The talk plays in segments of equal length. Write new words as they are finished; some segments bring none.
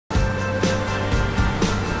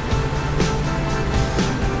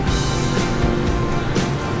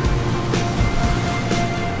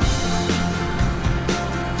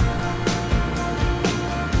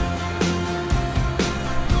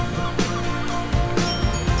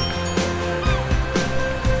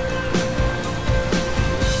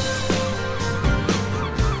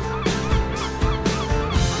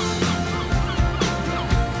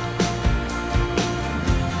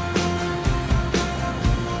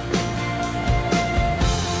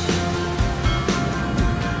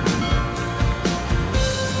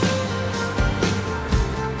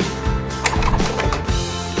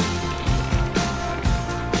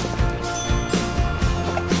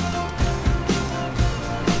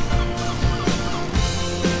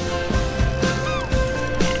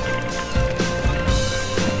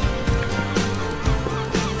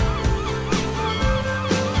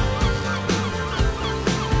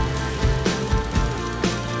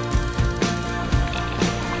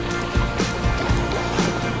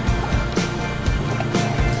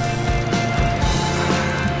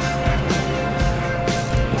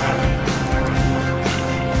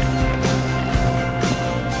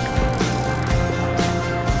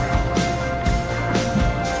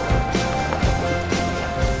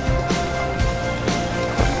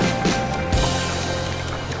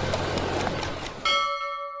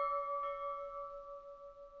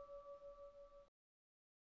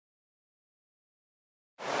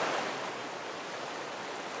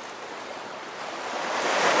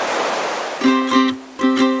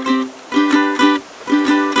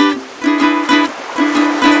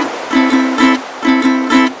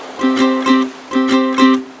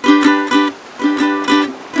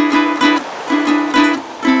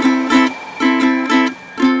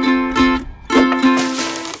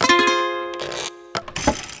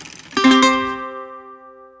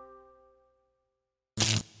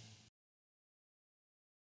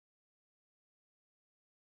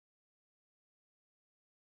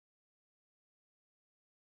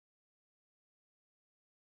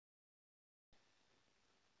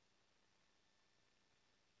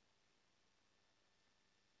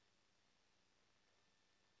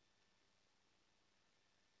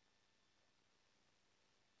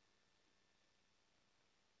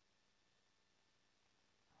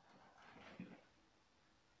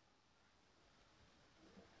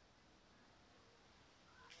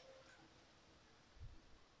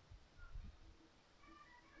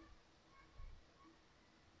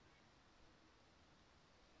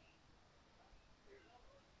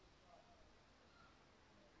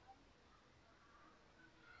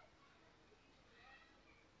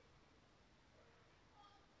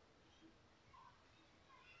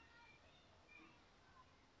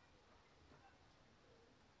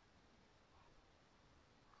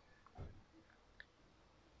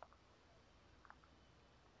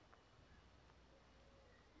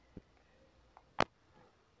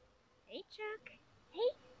Hey, Chuck. Hey.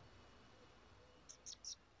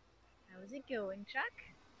 How's it going, Chuck?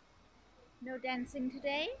 No dancing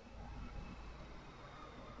today?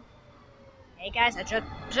 Hey, guys, I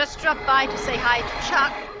just dropped by to say hi to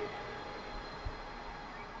Chuck.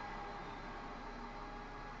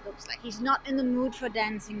 Looks like he's not in the mood for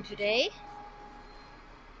dancing today.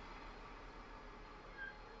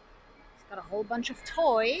 He's got a whole bunch of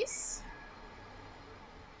toys.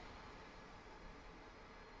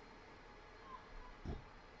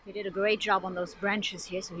 He did a great job on those branches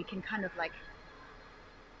here, so he can kind of like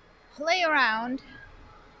play around.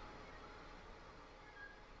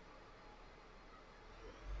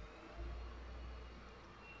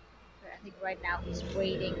 But I think right now he's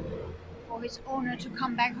waiting for his owner to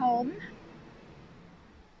come back home.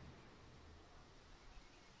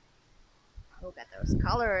 Look at those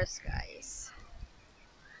colors, guys.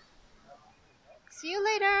 See you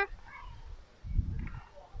later.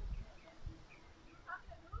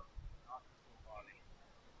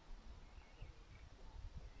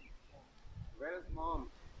 Where's mom?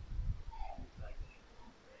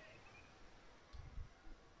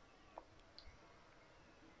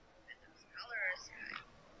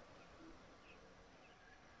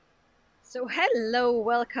 So hello,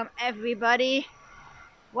 welcome everybody.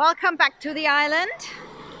 Welcome back to the island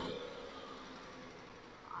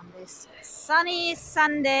on this sunny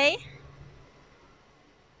Sunday.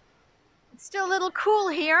 It's still a little cool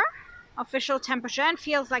here. Official temperature and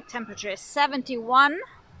feels like temperature is 71.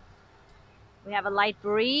 We have a light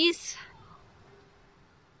breeze.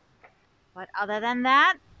 But other than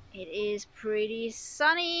that, it is pretty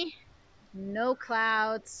sunny. No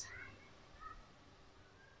clouds.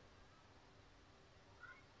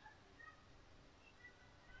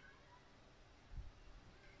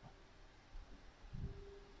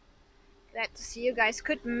 Glad to see you guys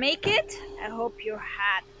could make it. I hope you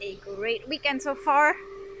had a great weekend so far.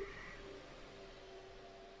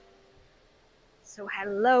 So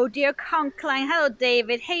hello dear Conkline, hello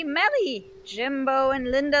David, hey Melly, Jimbo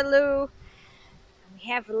and Linda Lou. We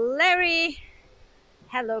have Larry,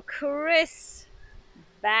 hello Chris,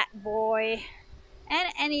 Bat Boy, and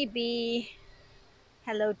Annie B.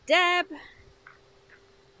 Hello Deb,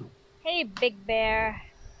 hey Big Bear,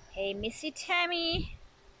 hey Missy Tammy,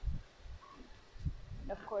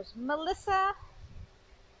 and of course Melissa,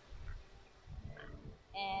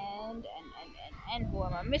 and who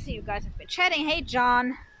am I missing? You guys have been chatting. Hey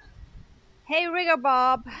John, hey Rigger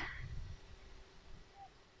Bob,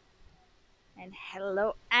 and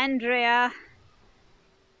hello Andrea.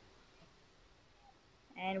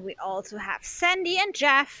 And we also have Sandy and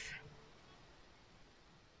Jeff.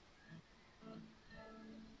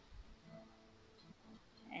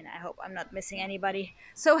 And I hope I'm not missing anybody.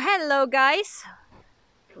 So hello guys.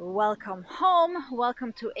 Welcome home.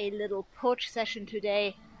 Welcome to a little Porch session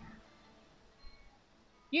today.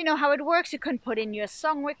 You know how it works. You can put in your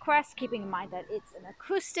song request, keeping in mind that it's an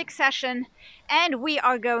acoustic session. And we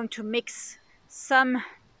are going to mix some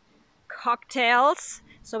cocktails.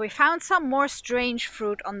 So we found some more strange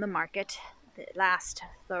fruit on the market last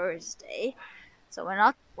Thursday. So we're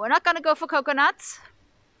not gonna go for coconuts,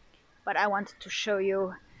 but I wanted to show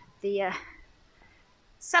you the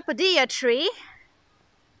Sapodilla tree,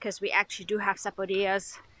 because we actually do have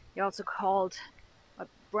sapodillas. They're also called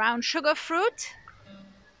brown sugar fruit.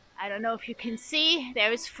 I don't know if you can see,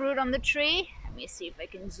 there is fruit on the tree. Let me see if I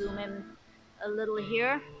can zoom in a little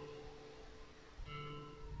here.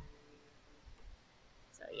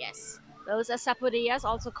 So yes, those are sapodillas,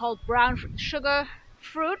 also called brown sugar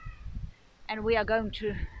fruit. And we are going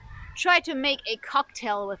to try to make a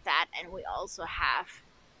cocktail with that. And we also have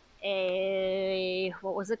a,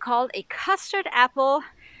 what was it called? A custard apple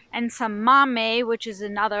and some mamey, which is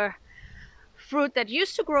another fruit that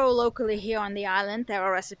used to grow locally here on the island. There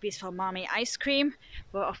are recipes for mamey ice cream,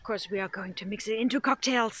 but of course we are going to mix it into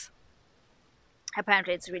cocktails.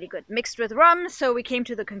 Apparently it's really good mixed with rum, so we came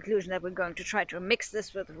to the conclusion that we're going to try to mix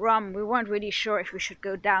this with rum. We weren't really sure if we should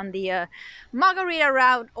go down the margarita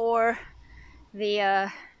route or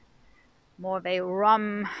the more of a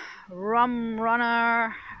rum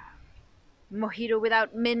runner, mojito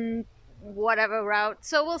without mint, whatever route.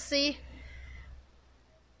 So we'll see.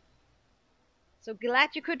 So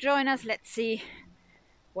glad you could join us. Let's see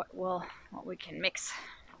what we can mix.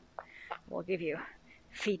 We'll give you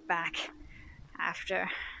feedback after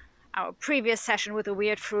our previous session with the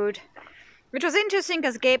weird fruit, which was interesting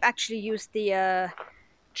because Gabe actually used the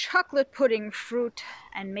chocolate pudding fruit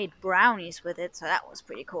and made brownies with it, so that was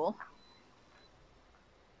pretty cool.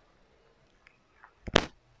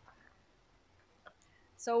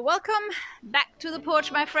 So welcome back to the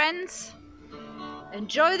porch, my friends.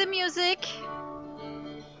 enjoy the music,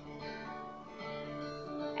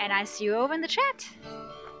 and I see you over in the chat.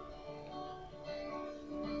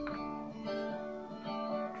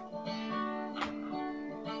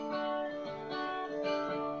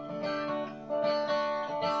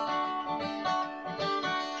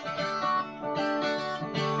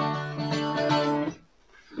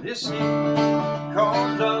 This thing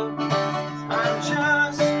called love, I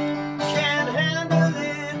just can't handle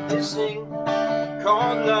it. This thing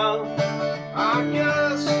called love, I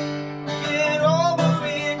just get over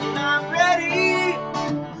it and I'm ready.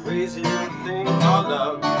 Crazy little thing called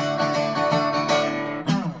love.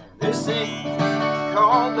 This thing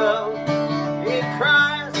called love, it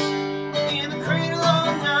cries in the cradle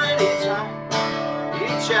all night. It's high,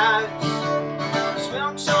 it chives,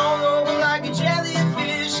 smokes all over like a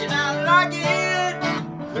jellyfish, and I like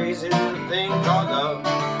it. Crazy little thing called love.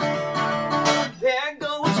 There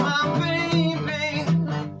goes my baby.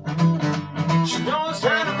 She knows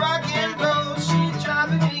how to rock and roll. She's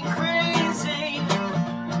driving me crazy.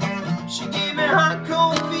 She gave me hot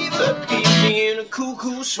cold fever, keep me in a cool,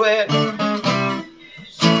 cool sweat.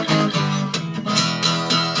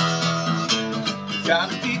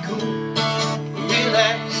 Gotta be cool,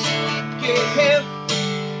 relax, get hip,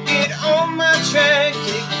 get on my track,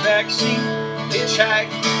 take the backseat, hitchhike,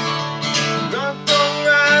 run for a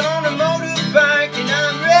ride on a motorbike, and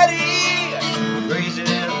I'm ready. Crazy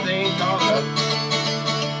little thing called love.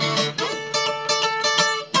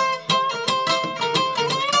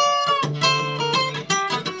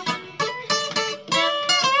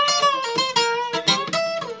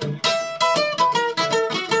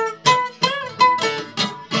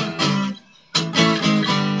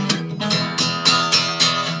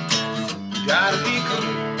 Gotta be cool,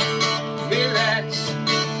 relax,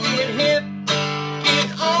 get hip, get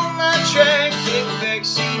on my track, take a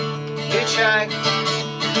backseat, hitchhike,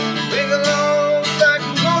 wiggle along like a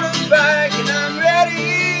motorbike, and I'm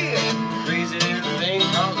ready. Crazy little thing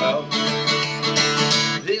called love.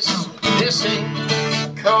 This thing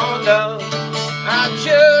called love, I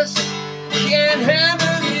just can't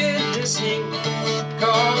handle it. This thing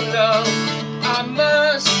called love, I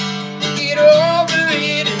must get over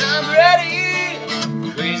it, and I'm ready.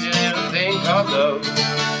 Crazy little thing called love.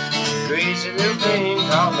 Crazy little thing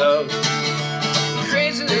called love.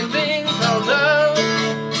 Crazy little thing called love.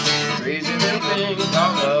 Crazy little thing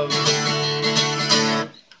called love.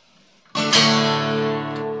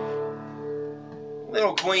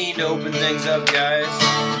 Little Queen to open things up, guys.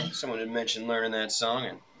 Someone had mentioned learning that song,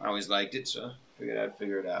 and I always liked it, so figured I'd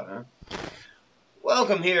figure it out, huh?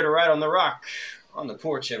 Welcome here to Right on the Rock, on the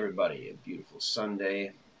porch, everybody. A beautiful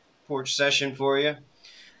Sunday porch session for you.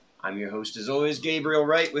 I'm your host, as always, Gabriel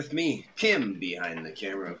Wright, with me, Kim, behind the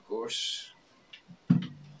camera, of course.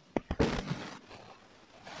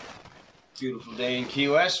 Beautiful day in Key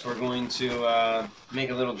West. We're going to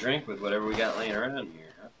make a little drink with whatever we got laying around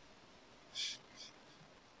here, huh?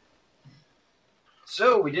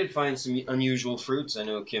 So, we did find some unusual fruits. I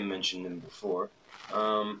know Kim mentioned them before.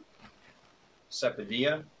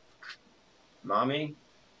 Sapodilla, Mamey,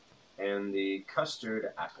 and the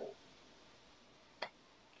Custard Apple.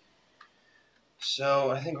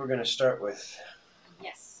 So, I think we're going to start with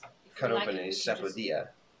Yes. cut open a Sapodilla.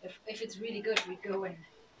 If it's really good, we go and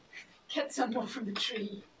get some more from the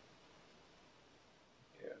tree.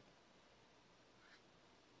 Yeah.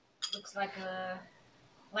 Looks like a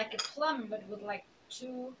plum, but with like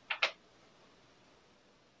two.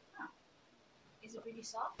 Oh. Is it really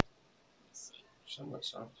soft? Let's see. Somewhat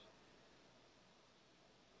soft.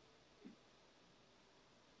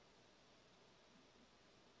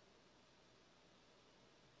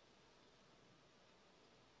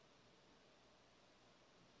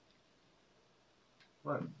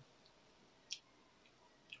 What?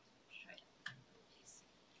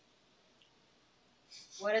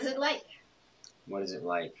 What is it like? What is it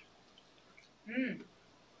like?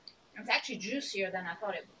 It's actually juicier than I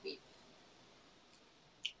thought it would be.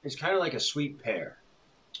 It's kind of like a sweet pear.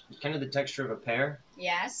 It's kind of the texture of a pear.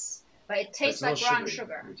 Yes, but it tastes like brown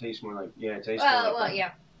sugar. It tastes more like, yeah, it tastes more like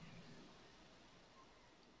yeah.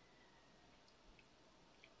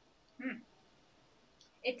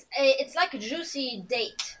 It's like a juicy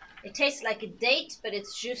date. It tastes like a date, but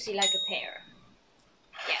it's juicy like a pear.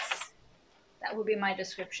 Yes, that would be my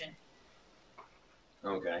description.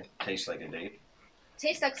 Okay, tastes like a date.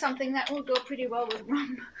 Tastes like something that will go pretty well with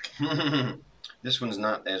rum. This one's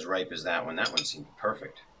not as ripe as that one. That one seemed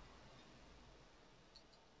perfect.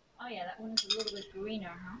 Oh yeah, that one is a little bit greener,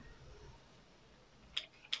 huh?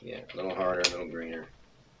 Yeah, a little harder, a little greener.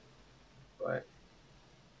 But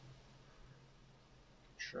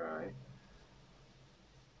try.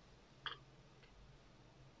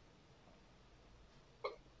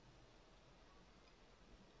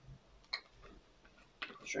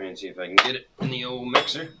 Try and see if I can get it in the old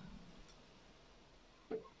mixer.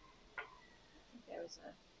 I think there was a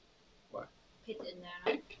What? pit in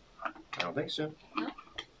there, no? I don't think so. No?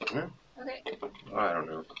 No? Okay. Oh, I don't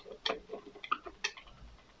know.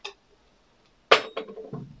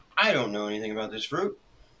 I don't know anything about this fruit.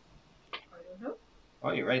 I don't know.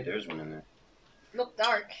 Oh, you're right. There's one in there. Look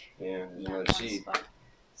dark. Yeah, there's That another one seed. spot.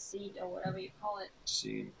 Seed or whatever you call it.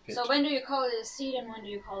 Seed. Pit. So when do you call it a seed and when do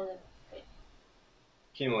you call it a pit?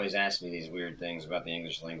 Kim always asks me these weird things about the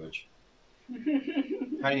English language.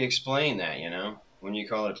 How do you explain that, you know? When you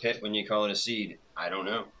call it a pit, when you call it a seed, I don't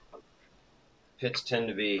know. Pits tend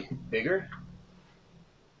to be bigger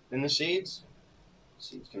than the seeds.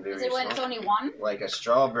 Seeds can vary. Is it when it's only one? Like a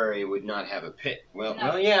strawberry would not have a pit. Well, No.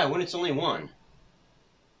 well, yeah, when it's only one.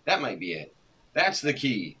 That might be it. That's the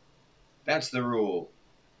key. That's the rule.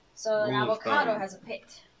 So an Rule of avocado thumb. has a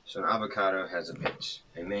pit. So an avocado has a pit.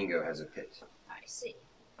 A mango has a pit. I see.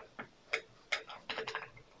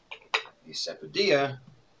 The sapodilla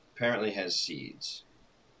apparently has seeds.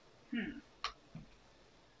 It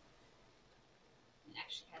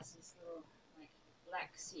actually has these little like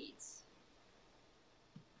black seeds.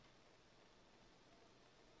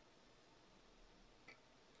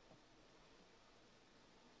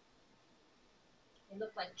 They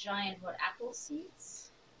look like giant apple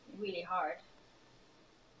seeds. Really hard.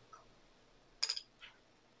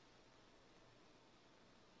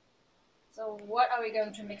 So what are we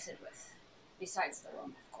going to mix it with? Besides the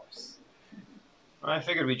rum, of course. I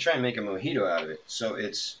figured we'd try and make a mojito out of it. So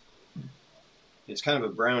it's kind of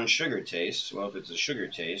a brown sugar taste. Well, if it's a sugar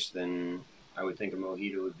taste, then I would think a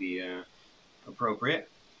mojito would be appropriate.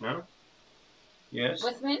 No? Yes?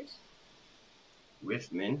 With mint?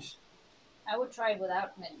 With mint. I would try it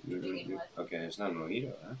without mint to begin with. Okay, it's not a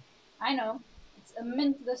mojito, huh? I know. It's a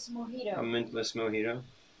mintless mojito. A mintless mojito.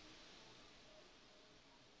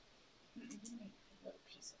 Give me a little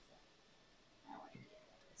piece of that. I want to do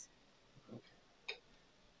this. Okay.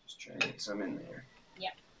 Just try and get some in there.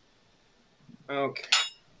 Yep. Okay.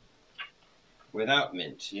 Without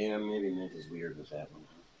mint. Yeah, maybe mint is weird with that one.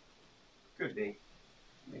 Could be.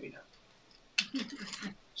 Maybe not.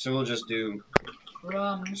 So we'll just do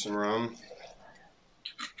Rum. some rum.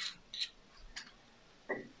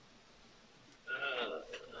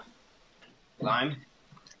 Lime?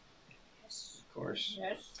 Yes. Of course.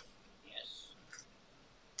 Yes. Yes.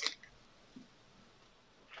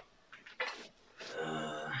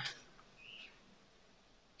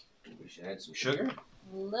 We should add some sugar.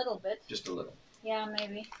 A little bit. Just a little. Yeah,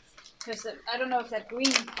 maybe. Because I don't know if that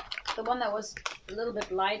green, the one that was a little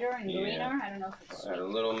bit lighter and greener, I don't know if it's Add a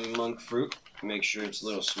little monk fruit. Make sure it's a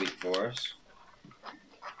little sweet for us.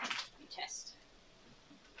 We test.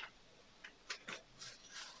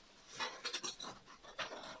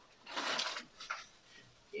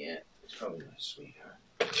 Yeah, it's probably not sweet,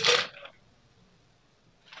 huh?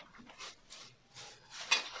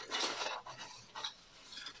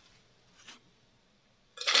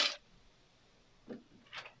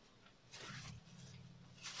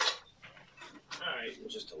 Alright,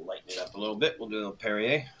 just to lighten it up a little bit, we'll do a little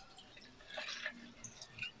Perrier.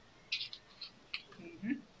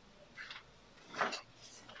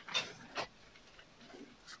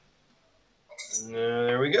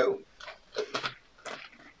 There we go.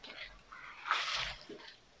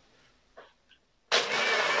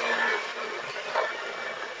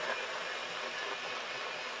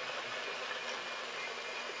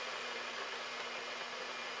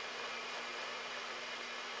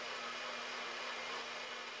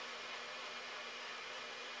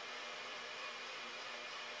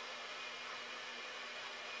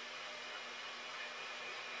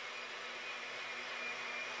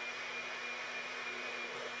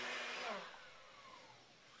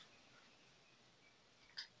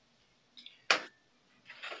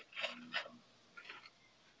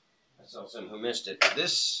 I saw some who missed it.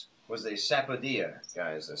 This was a sapodilla,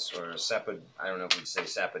 guys. This or I don't know if we'd say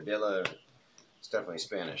sapodilla. It's definitely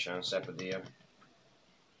Spanish, huh? Sapodilla.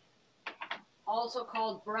 Also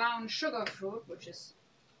called brown sugar fruit, which is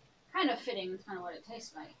kind of fitting. It's kind of what it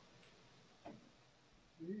tastes like.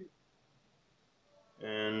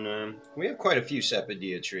 And we have quite a few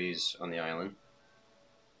sapodilla trees on the island.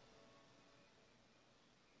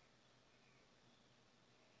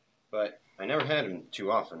 But I never had them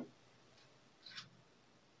too often.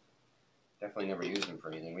 Definitely never used them for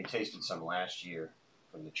anything. We tasted some last year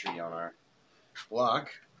from the tree on our block.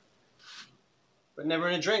 But never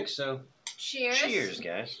in a drink, so Cheers. cheers,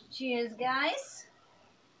 guys. Cheers, guys.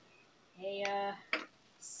 A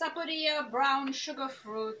Sapodilla brown sugar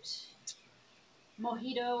fruit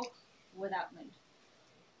mojito without mint.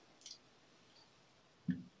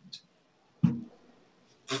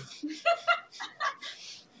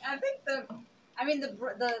 mean,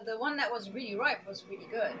 the one that was really ripe was really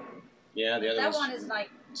good. Yeah, the other that one is like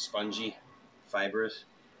spongy, fibrous.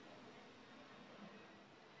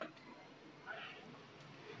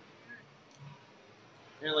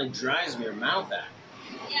 It like dries your mouth out.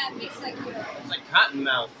 Yeah, it makes like your It's like cotton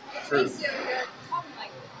mouth fruit. makes your tongue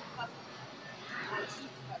like fuzzy.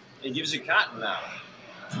 Teeth fuzzy. It gives you cotton mouth.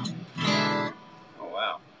 Oh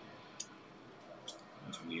wow,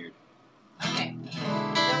 that's weird. Okay,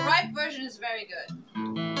 the ripe version is very good.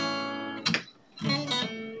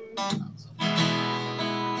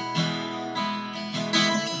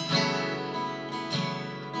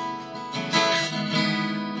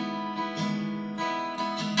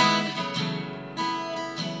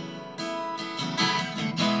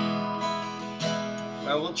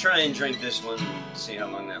 Well, we'll try and drink this one and see how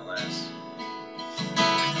long that lasts.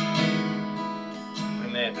 We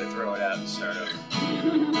may have to throw it out and start over.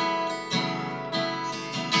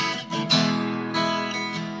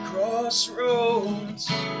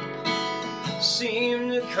 Crossroads seem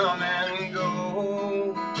to come and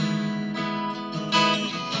go.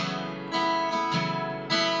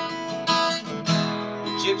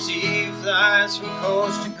 Gypsy flies from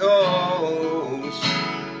coast to coast,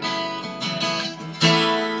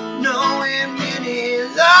 knowing many,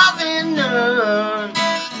 loving none,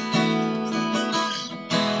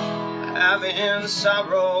 having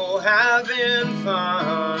sorrow, having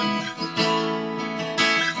fun.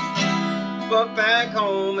 But back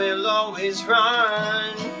home it'll always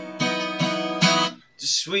run to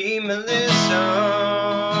sweet Melissa.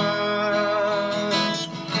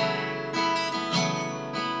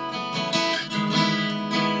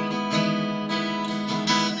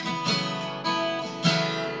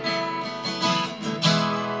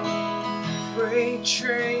 Freight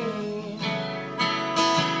train,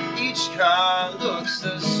 each car looks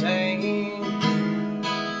the same.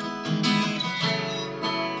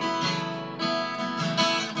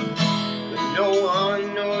 But no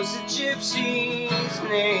one knows the gypsy's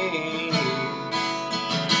name.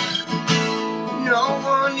 No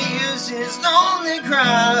one hears his lonely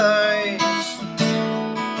cries.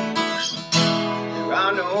 There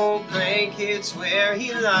are no blankets where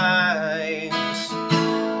he lies.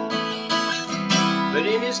 But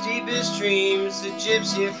in his deepest dreams, the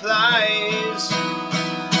gypsy flies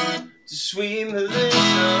to sweet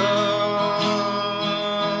Melissa.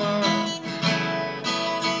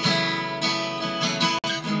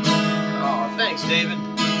 Oh, thanks, David.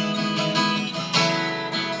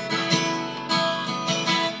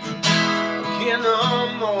 When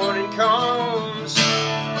the morning comes,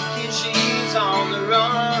 and she's on the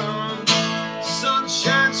run,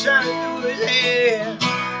 sunshine shining through his hair,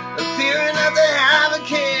 appearing not to have a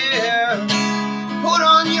care. Put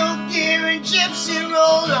on your gear and gypsy,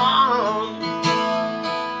 roll on,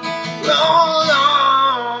 roll on.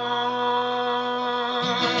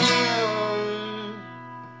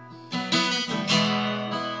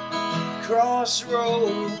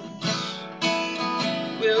 Crossroads,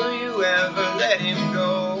 will you ever let him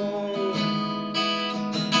go?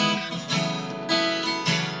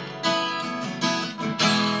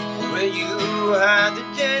 Will you hide the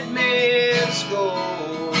dead man's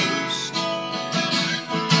ghost?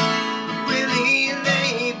 Will he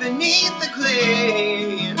lay beneath the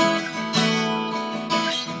clay?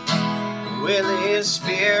 Will his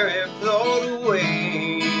spirit float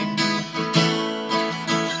away?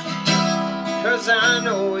 'Cause I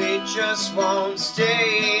know he just won't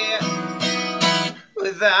stay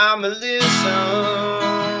without Melissa.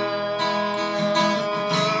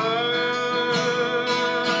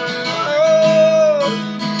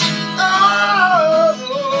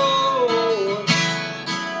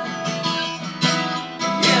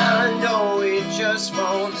 Just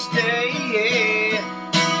won't stay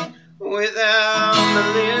without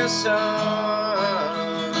Melissa.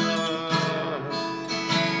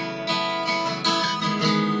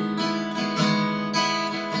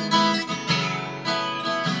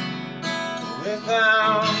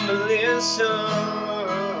 Without Melissa.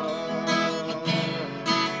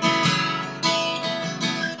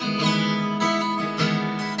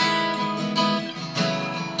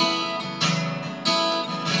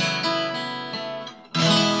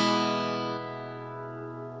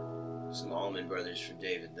 Some Allman Brothers for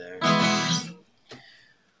David there.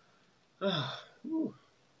 Ooh.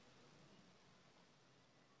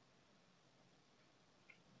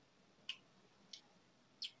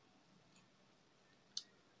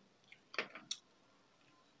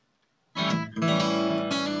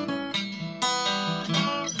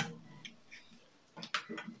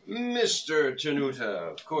 Mr.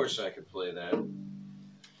 Tenuta, of course I could play that.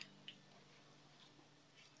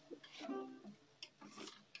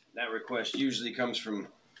 That request usually comes from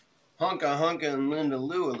Honka Honka and Linda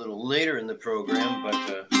Lou a little later in the program,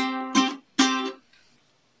 but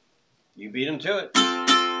you beat them to it.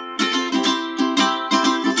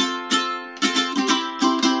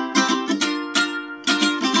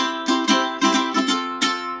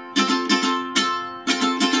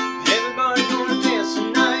 Everybody gonna dance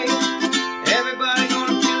tonight. Everybody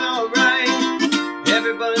gonna feel alright.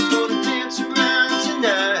 Everybody's gonna dance around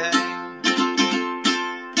tonight.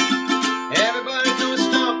 Everybody's gonna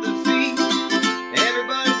stomp the feet.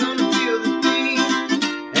 Everybody's gonna feel the beat.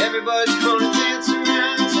 Everybody's gonna dance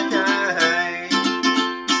around tonight.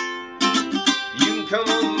 You can come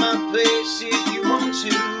on my place if you want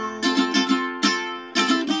to.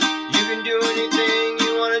 You can do anything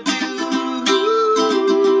you wanna do.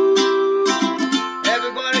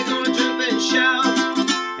 Everybody's gonna jump and shout.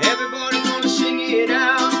 Everybody's gonna sing it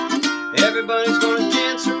out. Everybody's gonna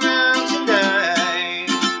dance around tonight.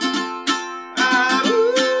 Ah,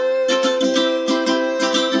 ooh.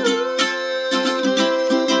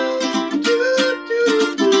 Do, do,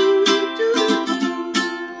 do, do.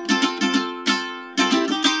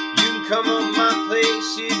 You can come on my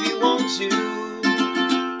place if you want to.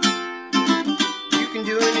 You can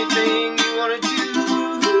do anything you wanna do.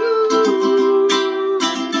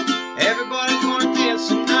 Everybody's gonna dance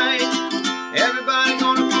tonight. Everybody's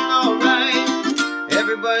gonna feel alright.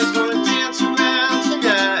 Everybody's gonna dance around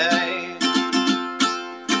tonight.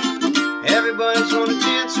 Everybody's gonna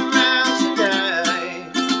dance around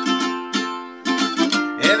tonight.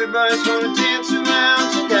 Everybody's gonna dance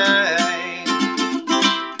around tonight.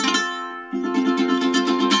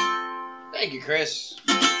 Thank you, Chris.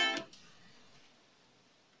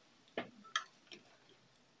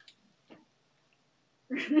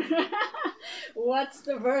 What's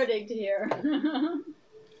the verdict here?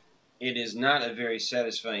 It is not a very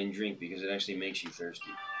satisfying drink because it actually makes you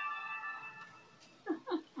thirsty.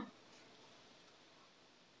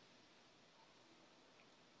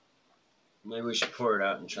 Maybe we should pour it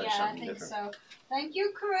out and try something different. So. Thank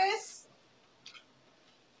you, Chris.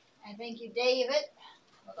 And thank you, David.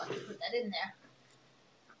 Hold on, put that in there.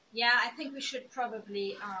 Yeah, I think we should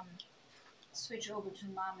probably switch over to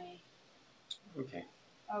Mamey. Okay.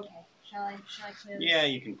 Okay. Shall I clear this? Yeah,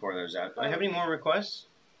 you can pour those out. Do I have any more requests?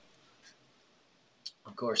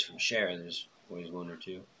 Of course, from Cher, there's always one or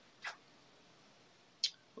two.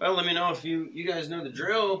 Well, let me know if you guys know the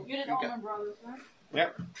drill. You did Allman Brothers, right?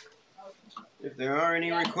 Yep. Okay. If there are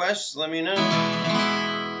any requests, let me know.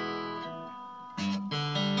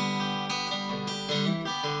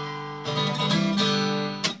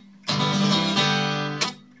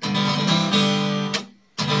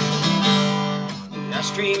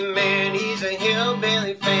 Street man, he's a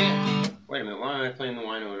hillbilly fan. Wait a minute, why am I playing the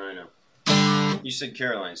Wino and I Know? You said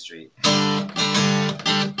Caroline Street.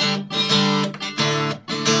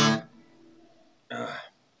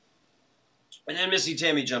 And then Missy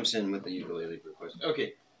Tammy jumps in with the ukulele request.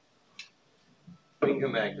 Okay. We can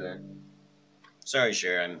come back to that. Sorry,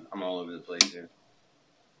 Cher, I'm all over the place here.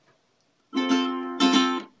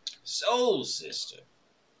 Soul Sister.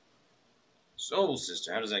 Soul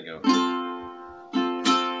Sister, how does that go?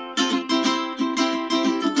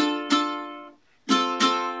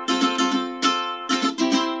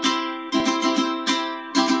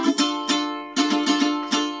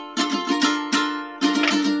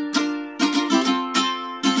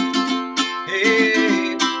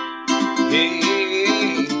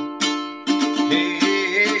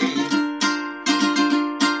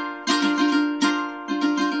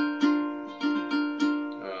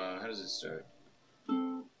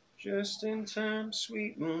 Just in time,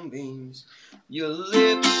 sweet moonbeams, your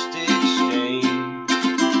lipstick stain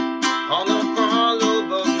on the hollow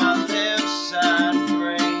of my left side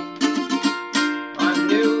brain. I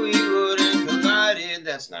knew we wouldn't collided.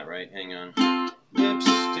 That's not right, hang on.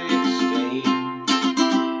 Lipstick stain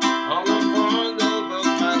on the hollow of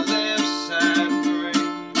my left side brain.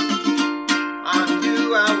 I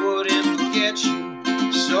knew I wouldn't forget you,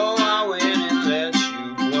 so I went and let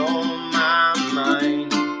you blow my mind.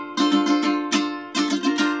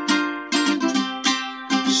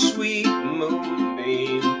 Sweet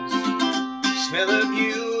moonbeams, smell of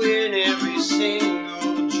you in every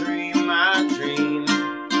single dream I dream.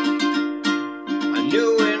 I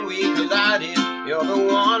knew when we collided, you're the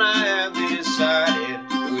one I have decided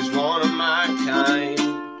who's one of my kind.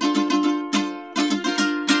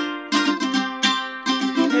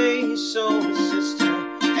 Hey, soul sister,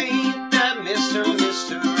 ain't that Mr.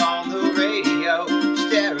 on the radio,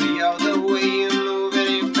 stereo, the way you move it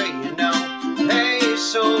ain't fair, you know. Hey,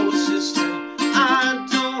 soul sister, I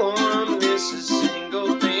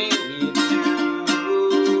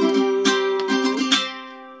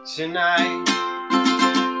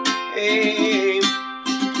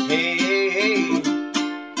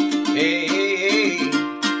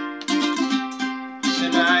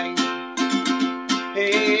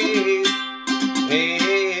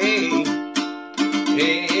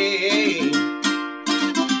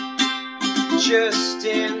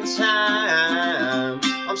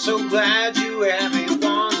you have a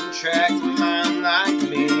one-track mind like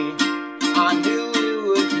me. I knew you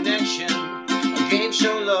were a connection, a game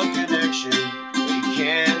show love connection we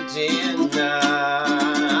can't deny.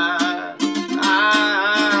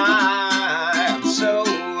 I'm so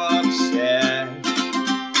upset.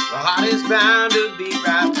 My heart is bound to beat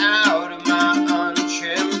right out of my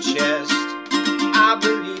untrimmed chest. I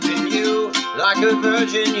believe in you like a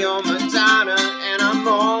virgin, you're Madonna, and I'm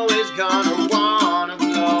always gonna wanna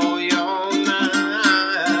blow your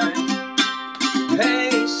mind.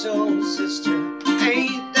 Hey, soul sister,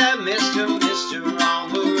 ain't that Mr.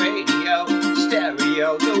 on the radio?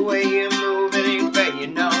 Stereo, the way you move it ain't fair, you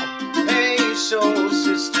know. Hey, soul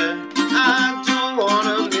sister, I don't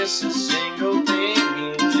wanna miss a single thing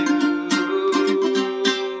you do.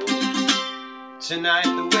 Tonight,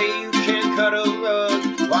 the way you can cut a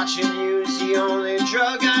rug, watching you's the only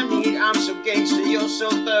drug I need. I'm so gangster, you're so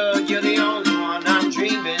thug, you're the only one I'm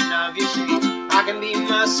dreaming of. You see, I can be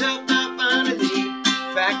myself, not vanity.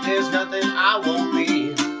 Fact, there's nothing I won't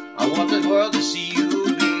be. I want the world to see you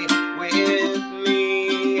be with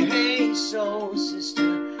me. Hey, soul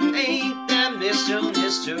sister, ain't that Mr.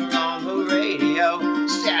 on the radio?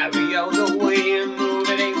 Stereo, the way you move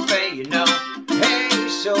it ain't fair, you know. Hey,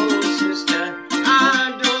 soul sister,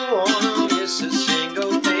 I don't wanna miss a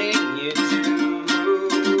single thing you do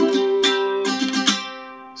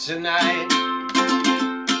tonight.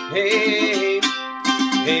 Hey,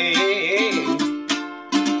 hey,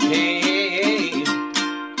 hey,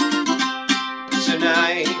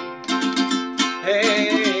 tonight.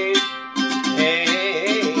 Hey,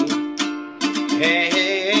 hey,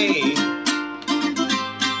 hey,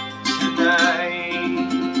 tonight.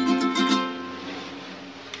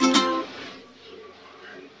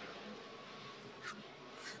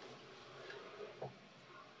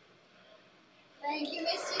 Thank you,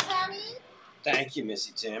 Mr. Tammy. Thank you,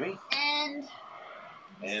 Missy Tammy. And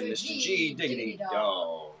Mr. G, Diggity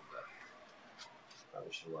Dog.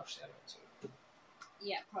 Probably should watch that out too.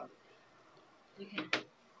 Yeah, probably. You can.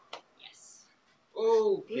 Yes.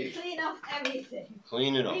 Okay. We clean off everything.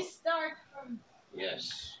 Clean it We off. start from.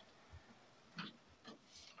 Yes.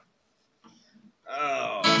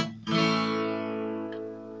 Oh.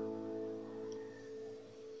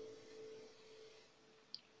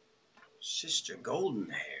 Sister Golden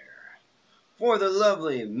Hair. For the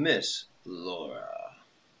lovely Miss Laura.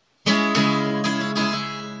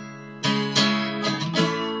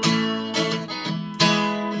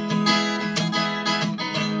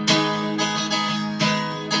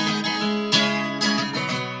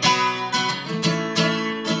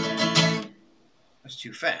 That's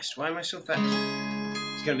too fast. Why am I so fast?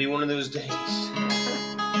 It's gonna be one of those days.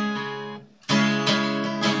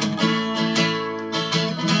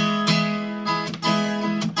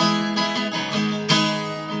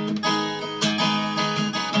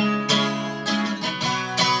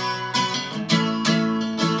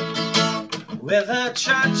 Well, I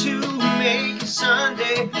tried to make it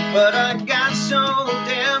Sunday, but I got so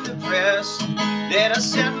damn depressed that I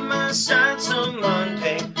set my sights on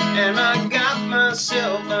Monday, and I got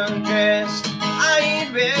myself undressed. I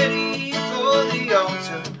ain't ready for the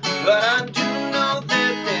altar, but I do know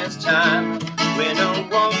that there's time when a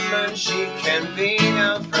woman, she can be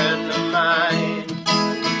a friend of mine.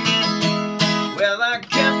 Well, I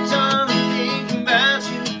kept on thinking about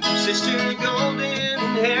you, Sister Golden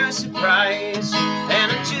Hair Surprise,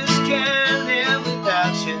 and I just can't live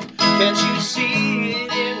without you. Can't you see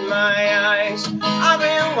it in my eyes? I've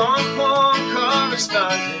been one poor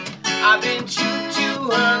correspondent, I've been too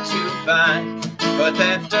hard to find, but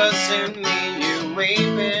that doesn't mean you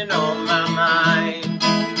ain't been on my mind.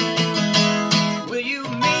 Will you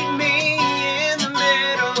meet me in the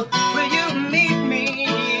middle? Will you meet me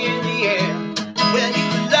in the air? Will you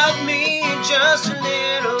love me just a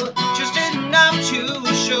little, just enough to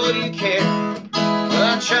show you care? Well,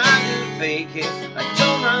 I tried to fake it, I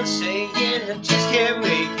don't mind saying I just can't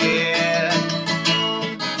make it.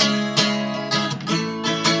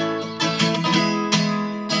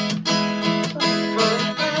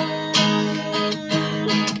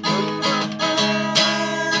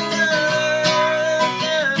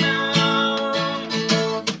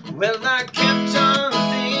 Well, I kept on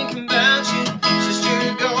thinking about you,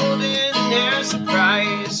 Sister Golden Hair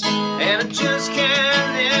Surprise, and I just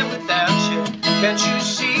can't live without you. Can't you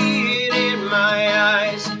see it in my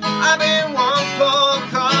eyes? I've been one poor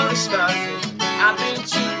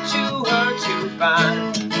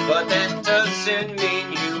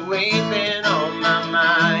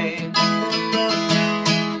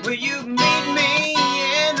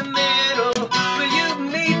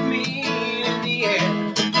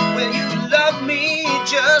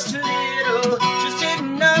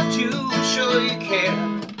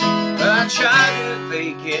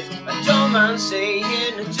don't mind saying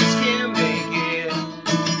I just can't make it.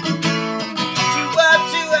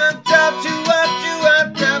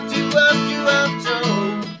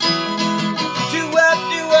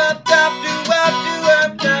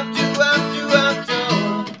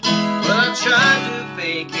 Well, I tried to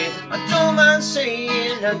fake it. I don't mind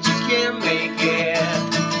saying I just can't make it.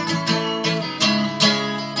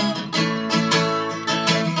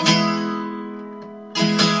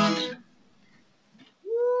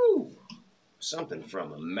 Woo! Something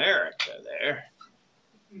from America there.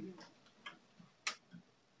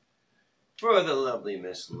 For the lovely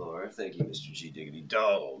Miss Laura. Thank you, Mr. G. Diggity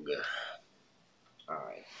Dog.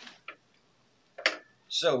 Alright.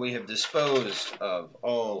 So we have disposed of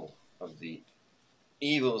all of the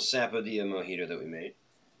evil Sapodilla mojito that we made.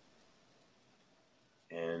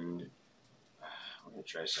 And I'm going to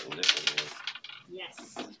try something different here.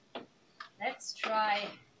 Yes. Let's try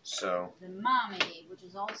the Mamey, which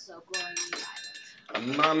is also growing in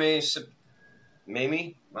the island.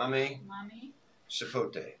 Mamey? Mamey?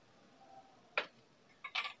 Sapote.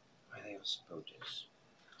 Why are they all sapotes?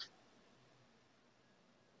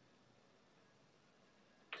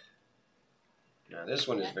 Now this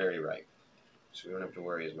one is very ripe, so we don't have to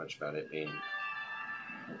worry as much about it being,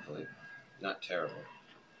 hopefully, not terrible.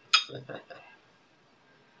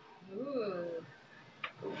 Ooh.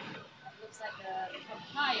 That looks like a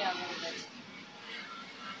papaya a little bit.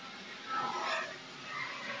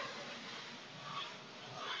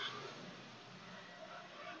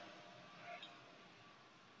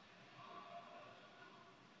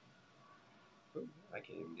 I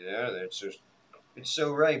can't even get out of there. It's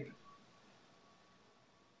so ripe.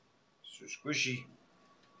 So squishy.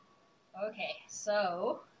 Okay,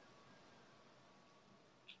 so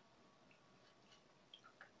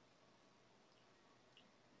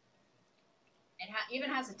it even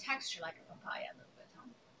has a texture like a papaya a little bit, huh? I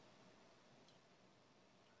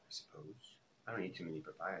suppose. I don't eat too many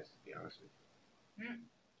papayas, to be honest with you.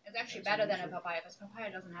 It's actually better than a papaya because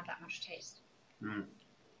papaya doesn't have that much taste.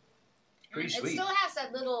 Pretty sweet. It still has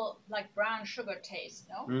that little like brown sugar taste,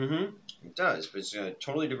 no? It does, but it's a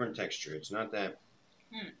totally different texture. It's not that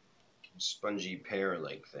spongy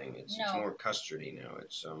pear-like thing. It's more custardy now.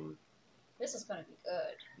 It's This is gonna be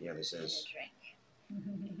good. Yeah, this is. Drink.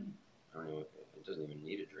 I don't know. It doesn't even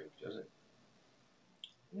need a drink, does it?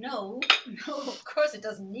 No, of course it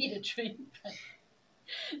doesn't need a drink.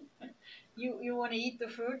 You want to eat the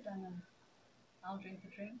fruit, and then I'll drink the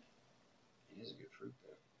drink. It is a good fruit,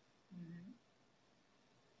 though.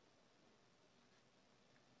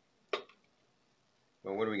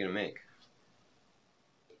 Well, what are we gonna make?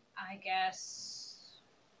 I guess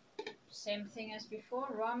same thing as before: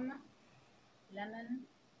 rum, lemon,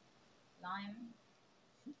 lime,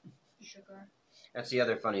 sugar. That's the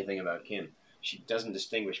other funny thing about Kim. She doesn't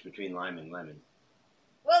distinguish between lime and lemon.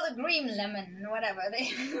 Well, the green lemon, whatever,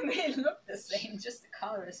 they look the same, just the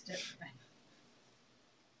color is different.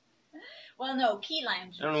 Well, no, key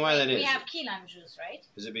lime juice. I don't know why that is. We have key lime juice, right?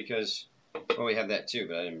 Is it because... Well, we have that too,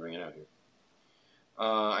 but I didn't bring it out here.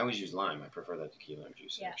 I always use lime. I prefer that to key lime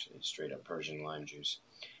juice, actually. Straight up Persian lime juice.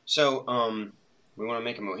 So, we want to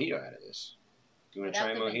make a mojito out of this. Do you want to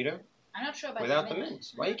try a mojito? I'm not sure about without the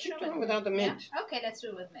mint. Why you keep doing it without the mint? Yeah? Okay, let's do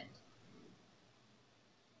it with mint.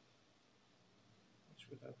 What's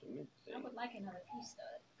without the mint thing? I would like another piece,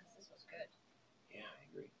 though, because this was good. Yeah, I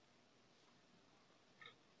agree.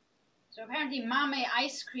 So apparently Mamey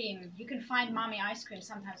ice cream, you can find Mamey ice cream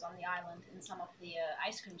sometimes on the island in some of the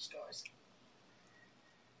ice cream stores.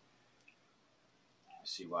 I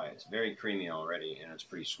see why. It's very creamy already, and it's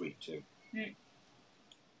pretty sweet, too.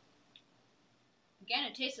 Again,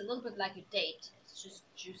 it tastes a little bit like a date. It's just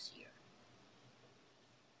juicier.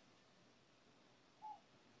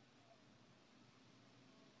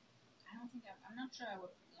 I'm not sure I would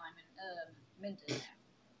put lime and mint in there.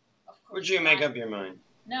 Of course. Would you make up your mind?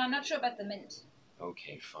 No, I'm not sure about the mint.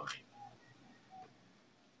 Okay, fine.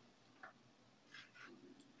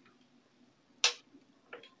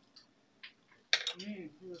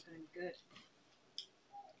 This is going to be good.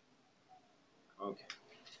 Okay.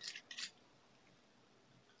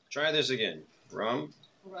 Try this again. Rum.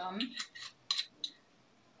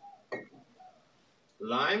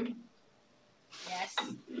 Lime. Yes.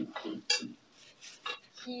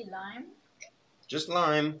 Key lime. Just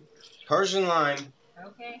lime. Persian lime.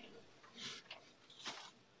 Okay.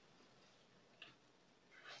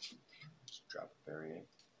 Just drop a berry in.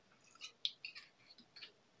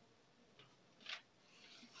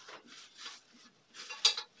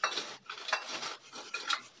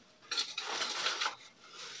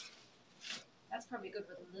 That's probably good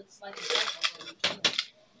with a little slice of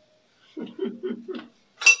apple.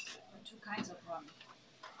 Or 2 kinds of rum.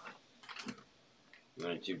 You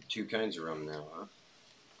want to do 2 kinds of rum now, huh?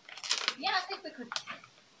 Yeah, I think we could.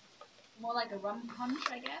 More like a rum punch,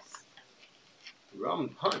 I guess. Rum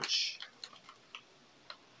punch.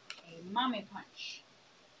 A Mamey punch.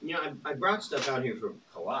 You know, I brought stuff out here for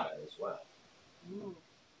colada as well. Ooh.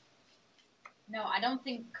 No, I don't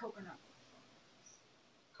think coconut.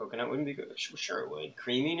 Coconut wouldn't be good. Sure it would.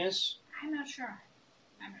 Creaminess? I'm not sure.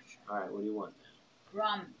 All right, what do you want?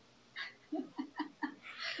 Rum.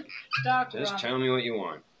 Dark rum. Just tell me what you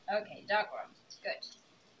want. Okay, dark rum. Good.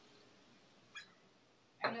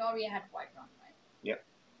 And we already had white rum, right? Yep.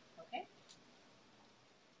 Okay.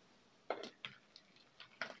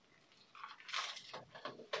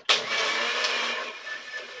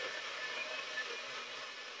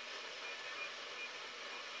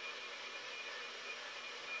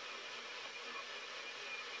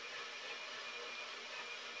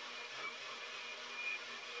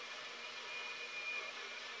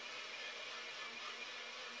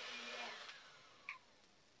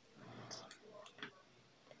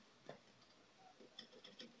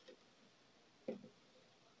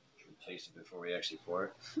 Taste it before we actually pour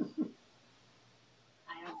it.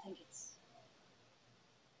 I don't think it's.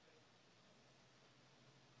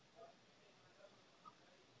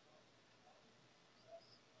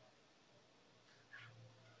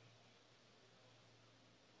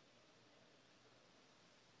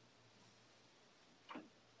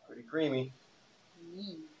 Pretty creamy.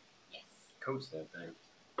 Yes. Coats that thing.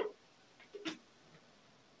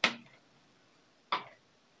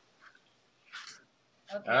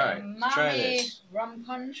 Okay. All right, let's try Mamey this. rum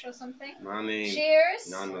punch or something. Mamey. Cheers.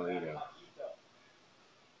 Non-mojito.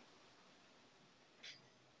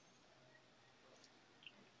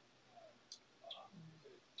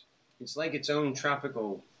 It's like its own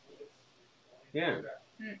tropical. Yeah.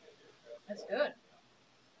 That's good.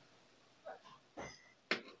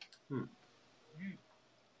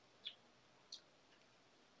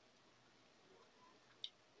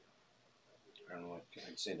 I don't know what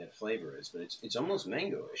I'd say that flavor is, but it's almost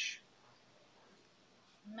mango-ish.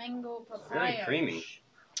 Mango papaya. Very creamy.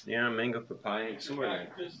 Yeah, mango papaya. Somewhere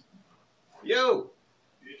there. You Yo!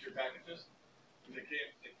 get your packages? They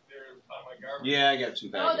came, they're on my garbage. Yeah, I got some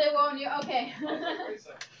Oh, packages. they were on you. Okay. I was like, wait a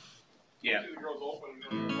second. Yeah. The girls open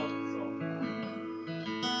and so.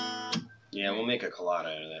 Yeah, we'll make a colada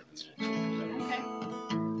out of that in a minute.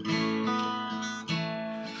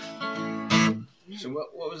 Okay. So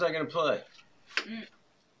what was I going to play?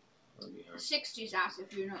 60s asked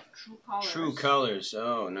if you know True Colors. True Colors.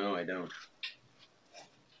 Oh, no, I don't.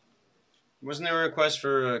 Wasn't there a request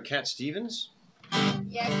for Cat Stevens?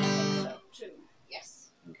 Yes, I think so too. Yes.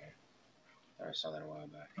 Okay. I saw that a while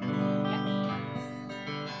back.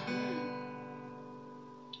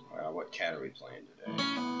 Yeah. What cat are we playing today?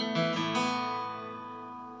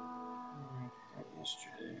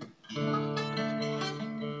 Yesterday.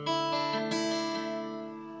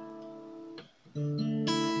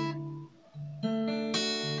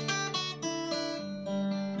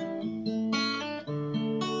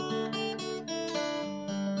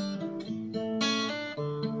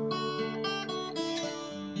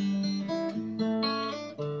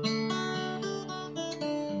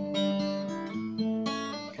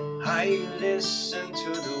 I listen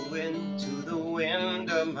to the wind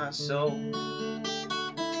of my soul.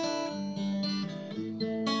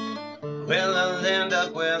 Well, I'll end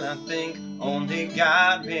up where I think only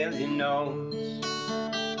God really knows.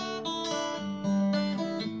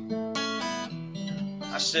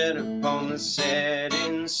 I sit upon the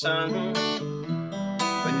setting sun,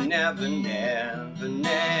 but never, never,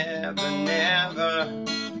 never, never.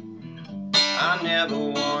 I never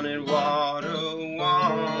wanted water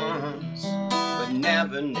once, but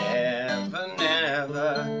never, never,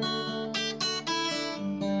 never.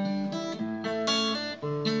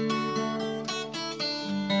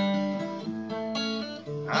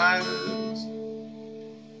 I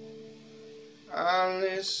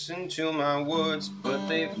listen to my words, but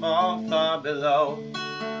they fall far below.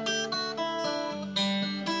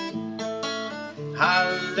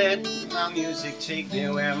 I let my music take me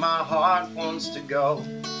where my heart wants to go.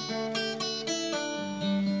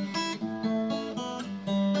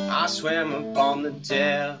 I swam upon the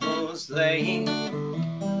devil's lake,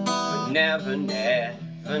 but never,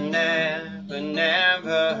 never, never,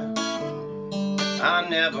 never. I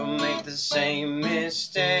never make the same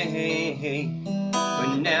mistake,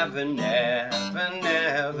 but never, never,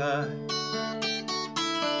 never.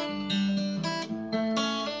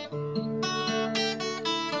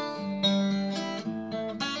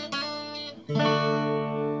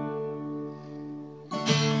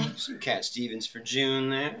 Some Cat Stevens for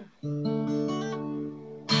June there.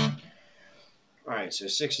 Alright, so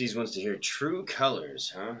 60s wants to hear True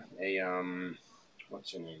Colors, huh?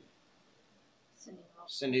 What's her name?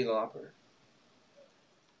 Cyndi Lauper.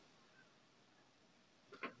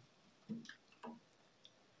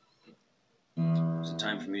 Is it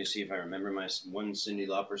time for me to see if I remember my one Cyndi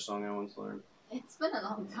Lauper song I once learned? It's been a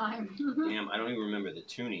long time. Damn, I don't even remember the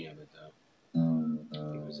tuning of it, though. I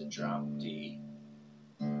think it was a drop D.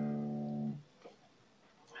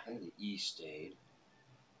 I think the E stayed.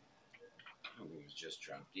 I don't think it was just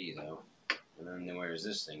drop D, though. And then where does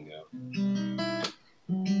this thing go?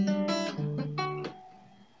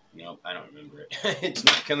 Nope, I don't remember it. It's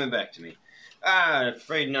not coming back to me.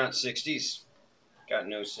 Afraid not 60s. Got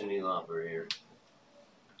no Cyndi Lauper here.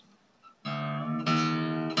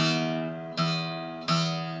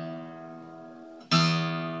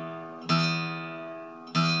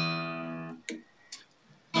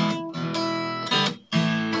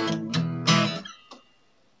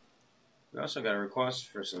 We also got a request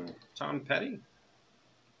for some Tom Petty.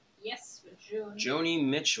 Yes, for June. Joni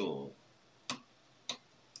Mitchell.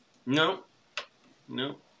 No,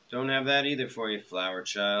 don't have that either for you, Flower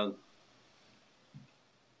Child.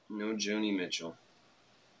 No Joni Mitchell.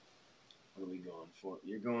 What are we going for?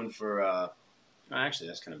 You're going for, actually,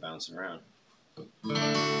 that's kind of bouncing around.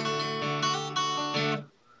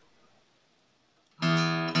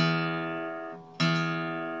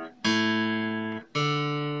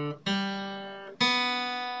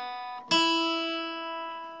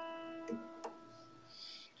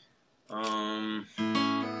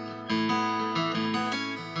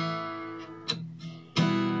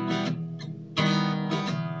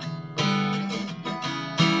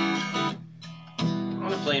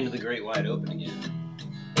 Into the Great Wide Open again.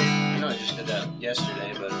 I know I just did that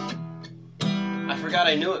yesterday, but I forgot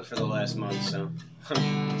I knew it for the last month, so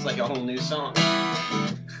it's like a whole new song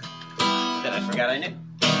that I forgot I knew.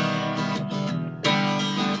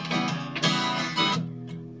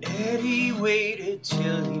 Eddie waited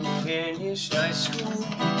till he finished high school.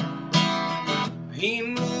 He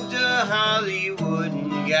moved to Hollywood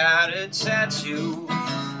and got a tattoo.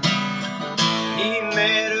 He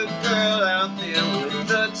met a girl out there with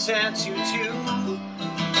a tattoo too.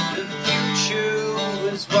 The future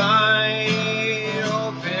was wide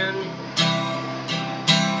open.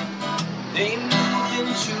 They moved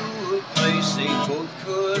into a place they both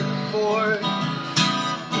could afford.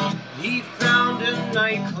 He found a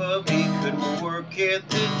nightclub he could work at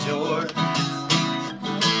the door.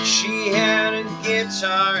 She had a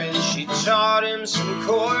guitar and she taught him some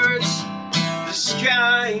chords. The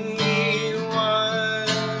sky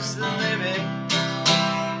was the limit.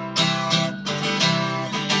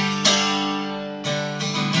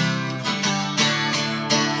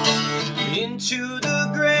 Into the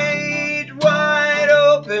great wide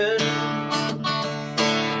open.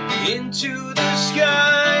 Into the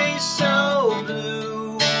sky so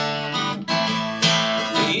blue.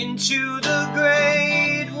 Into the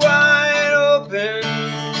great wide open.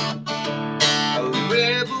 A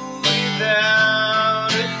rebel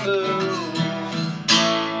without a clue.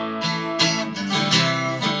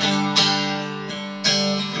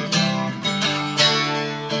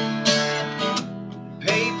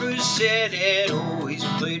 Papers said it always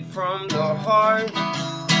played from the heart.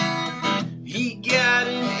 He got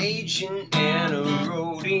an agent and a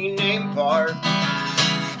roadie named Bart.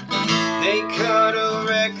 They cut a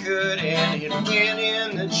record and it went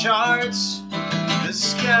in the charts. The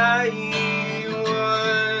sky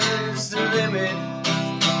was the limit.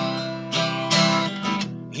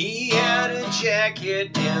 He had a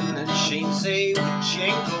jacket and the chains they would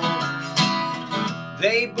jingle.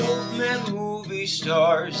 They both met movie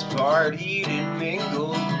stars, partied and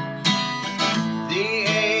mingled. The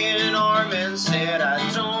A&R man said, I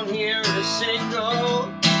don't hear a single.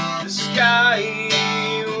 The sky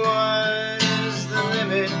was the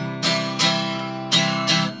limit.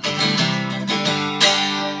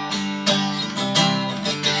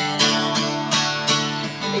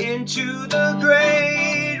 Into the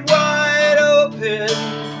great wide open.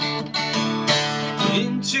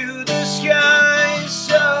 Into the sky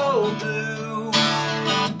so blue.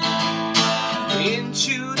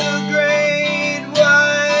 Into the great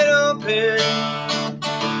wide open. A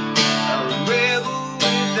rebel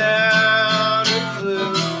without a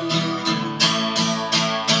clue.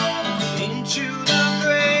 Into the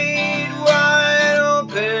great wide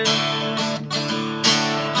open.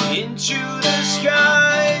 Into the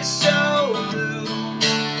sky so blue.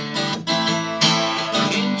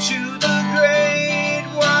 Into the great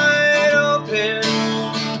wide open.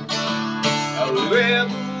 A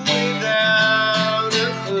rebel without a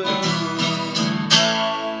clue.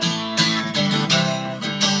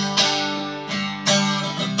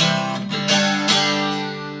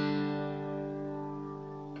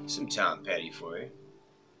 patty for you.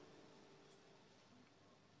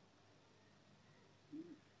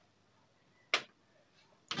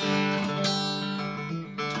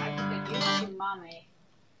 Mamey.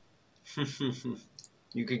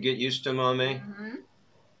 You could get used to Mamey. Mm-hmm.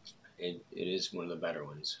 It is one of the better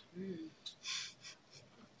ones.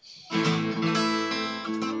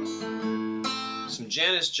 Some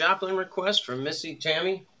Janis Joplin requests from Missy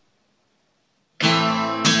Tammy.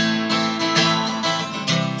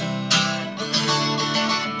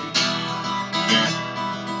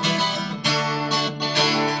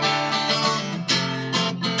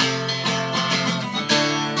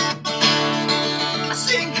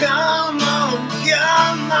 Come on,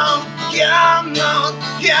 come on, come on,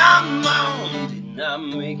 come on. Didn't I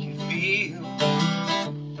make you feel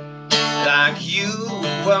like you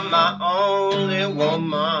were my only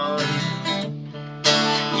woman?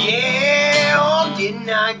 Yeah, oh, didn't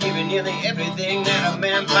I give you nearly everything that a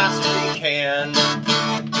man possibly can?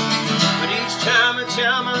 But each time I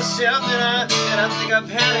tell myself that I think I've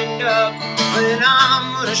had enough, but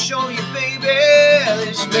I'm gonna show you, baby,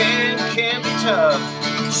 this man can be tough.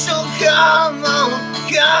 So come on,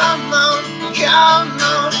 come on, come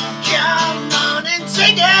on, come on, and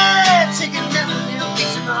take another little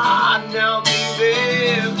piece of my heart now,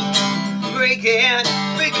 baby. Break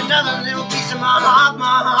another little piece of my heart,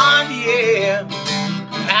 yeah.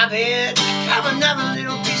 Have another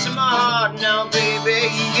little piece of my heart now, baby,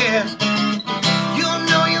 yeah. You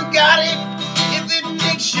know you got it if it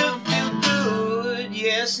makes you feel good,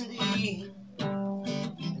 yes indeed.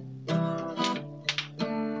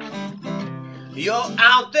 You're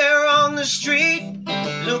out there on the street,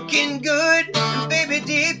 looking good, and baby,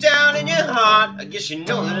 deep down in your heart, I guess you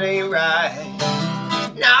know that ain't right.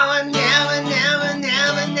 Now I never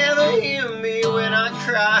hear me when I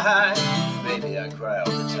cry. Baby, I cry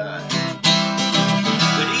all the time.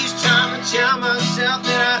 But each time I tell myself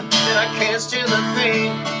that I can't stand the pain,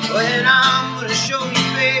 when I'm gonna show you,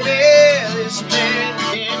 baby, this man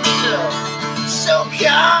can be tough. So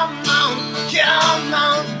come on, come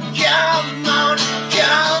on, come on,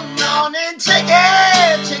 come on, and take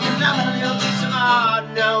another little piece of my heart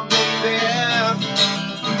now, baby.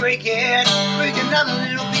 Break another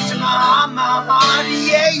little piece of my heart,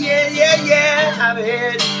 yeah, yeah, yeah, yeah. Have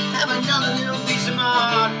another little piece of my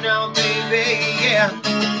heart now, baby, yeah.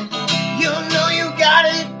 You know you got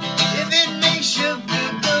it if it makes you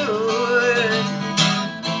feel good.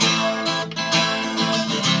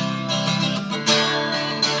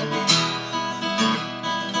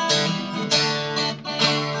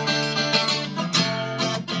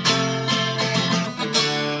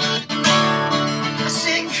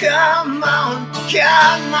 Come on,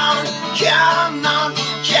 come on, come on,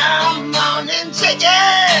 come on, and take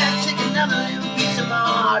another little piece of my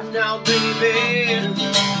heart now, baby.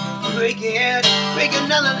 Break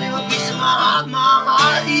another little piece of my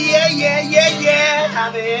heart, yeah, yeah, yeah, yeah.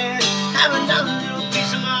 Have another little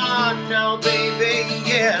piece of my heart now, baby,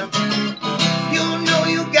 yeah. You know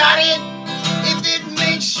you got it if it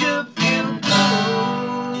makes you feel good.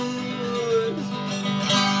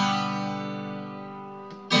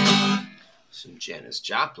 Some Janis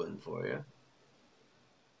Joplin for you.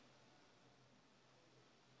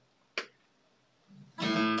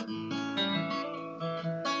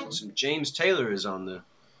 Some James Taylor is on the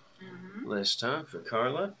list, huh, for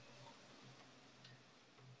Carla?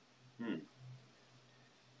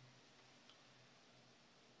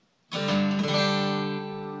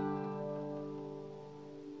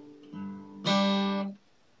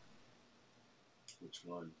 Which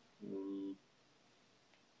one?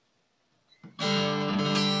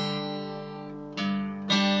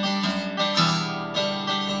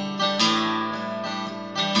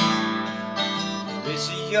 There's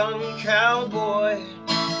a young cowboy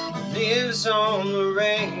who lives on the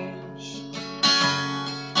range.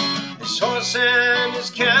 His horse and his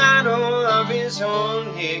cattle are his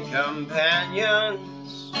only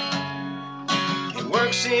companions. He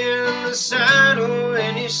works in the saddle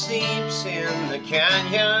and he sleeps in the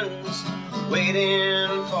canyons,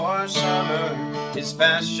 waiting for summer, his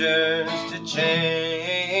pastures to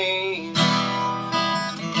change.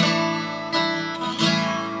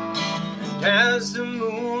 And as the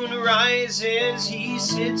moon rises, he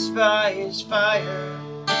sits by his fire,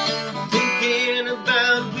 thinking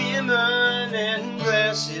about women and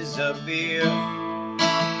glasses of beer,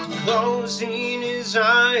 closing his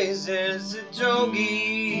eyes as the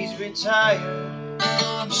doggies retire.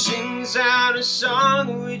 Sings out a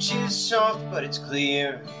song which is soft but it's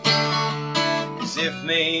clear, as if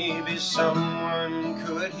maybe someone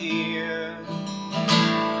could hear.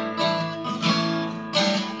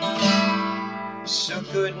 So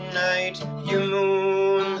good night, you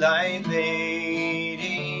moonlight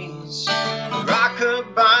ladies.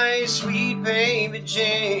 Rockabye, sweet baby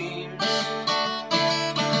James.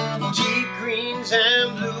 Deep greens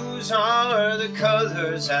and blues are the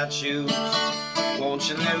colors I choose. Won't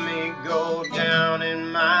you let me go down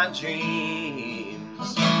in my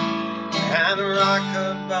dreams? And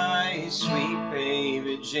rockabye, sweet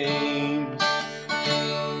baby James.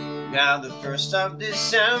 Now the 1st of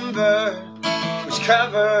December was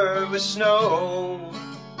covered with snow.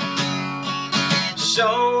 So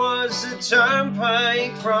was the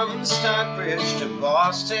turnpike from Stockbridge to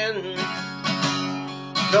Boston.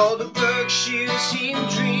 Though the Berkshires seemed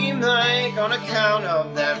dreamlike on account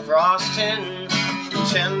of that frosting.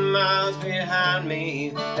 10 miles behind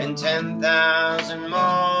me and 10,000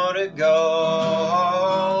 more to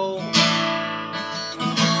go.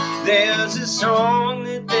 There's a song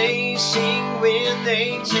that they sing when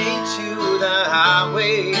they take to the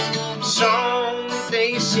highway. A song that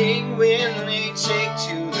they sing when they take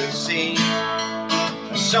to the sea.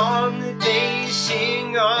 A song that they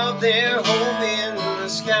sing of their home in the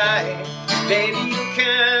sky. Baby, you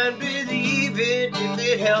can't believe it if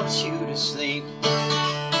it helps you to sleep.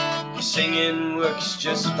 Singing works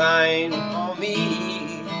just fine for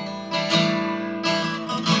me.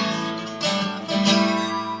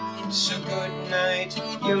 So good night,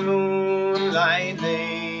 you moonlight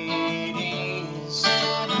ladies.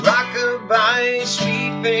 Rockabye,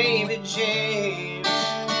 sweet baby James.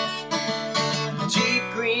 Deep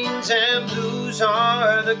greens and blues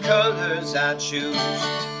are the colors I choose.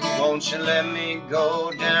 Won't you let me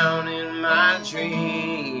go down in my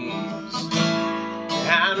dreams?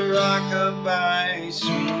 And rockabye,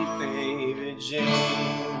 sweet baby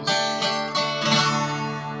James.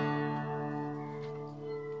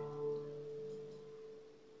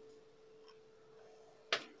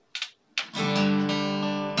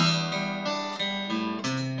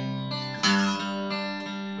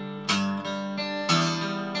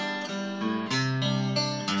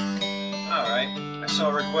 Alright, I saw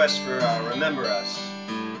a request for Remember Us.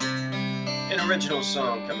 An original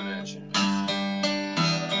song coming at you.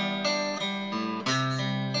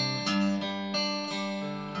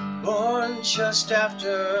 Born just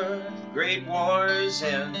after the Great War's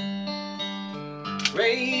end,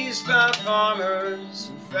 raised by farmers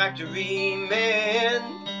and factory men.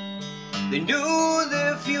 They knew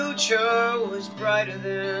their future was brighter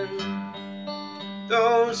than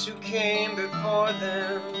those who came before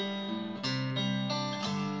them.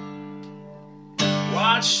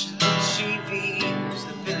 Watched the TV as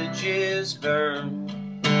the villages burned,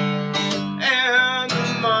 and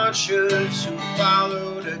the marchers who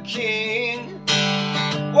followed a king.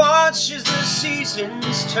 Watch as the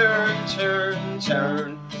seasons turn,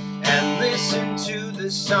 and listen to the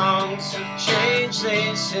songs of change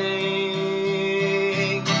they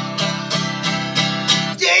sing.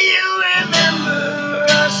 Do you remember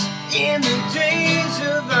us in the days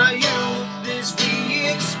of our youth, as we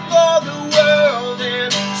explore the world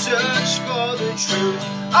and search for the truth?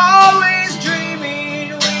 Always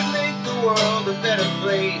dreaming we'd make the world a better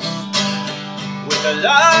place, with the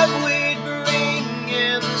love we'd bring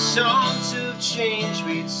and the songs of change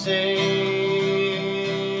we'd sing.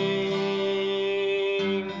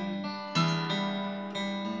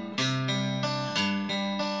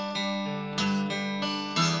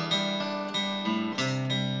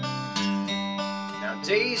 Now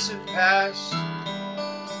days have passed,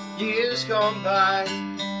 years gone by.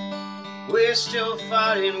 We're still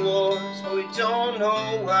fighting wars, but we don't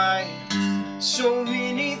know why. So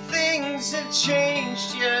many things have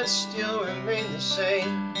changed, yet still remain the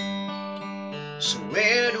same. So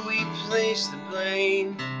where do we place the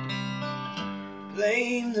blame?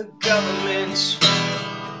 Blame the government,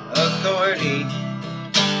 authority.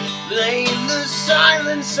 Blame the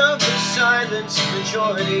silence of the silenced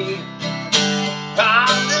majority.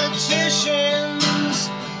 Politicians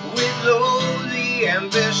with lowly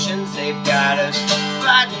ambitions, they've got us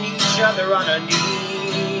fighting each other on our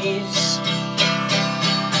knees.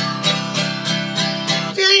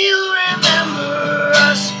 Do you remember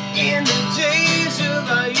us in the days of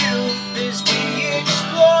our youth, as we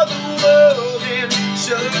explore the world and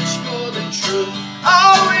search for the truth?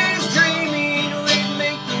 Always dreaming we'd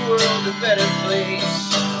make the world a better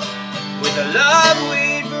place, with the love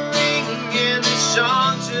we'd bring and the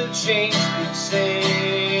songs of change we'd sing.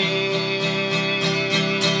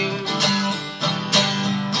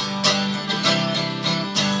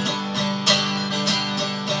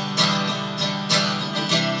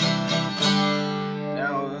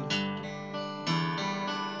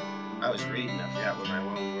 I was reading, I forgot what my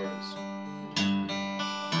one was.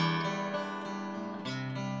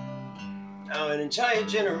 entire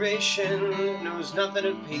generation knows nothing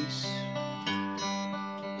of peace.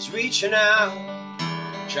 Is reaching out,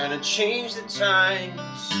 trying to change the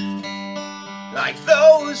times. Like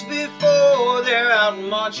those before, they're out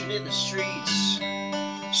marching in the streets,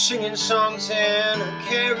 singing songs and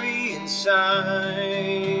carrying signs.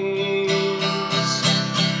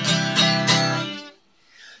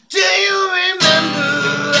 Do you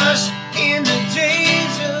remember us in the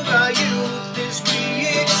days of our youth, as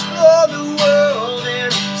we explore the world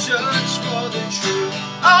and search for the truth?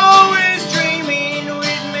 Always dreaming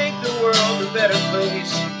we'd make the world a better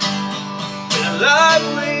place, with the light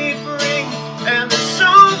we'd bring and the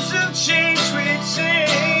songs of change we'd sing.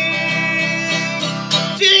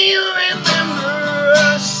 Do you remember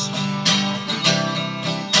us?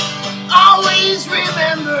 Always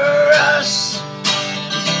remember us.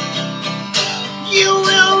 You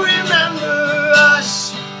will remember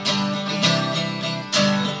us.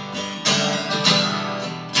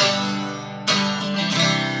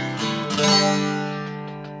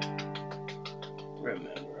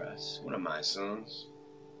 Remember us. One of my songs.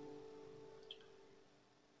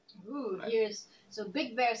 Ooh, here's so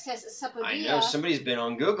Big Bear says Sapodilla. I know somebody's been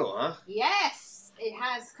on Google, huh? Yes, it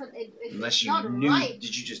has. Unless it's you not knew. ripe,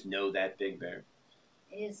 Did you just know that, Big Bear?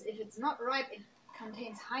 if it's not ripe, it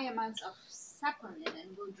contains high amounts of saponin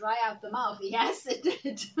and will dry out the mouth. Yes, it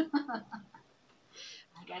did.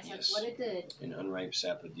 I guess that's what it did. An unripe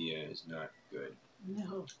sapodilla is not good.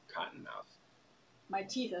 No. Cottonmouth. My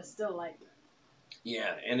teeth are still like.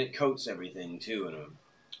 Yeah, and it coats everything too in a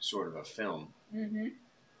sort of a film. Mm-hmm.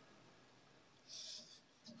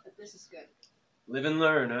 But this is good. Live and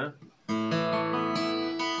learn, huh?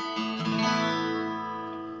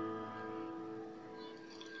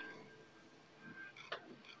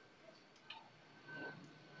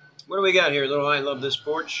 What do we got here, little I Love This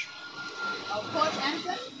Porch? Our porch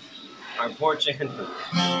anthem? Our porch anthem.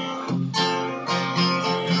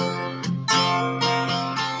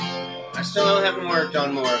 I still haven't worked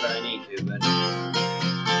on more, but I need to, but...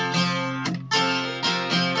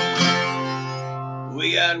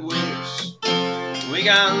 We got winners, we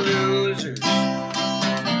got losers,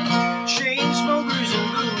 chain smokers and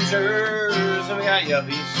boozers, and we got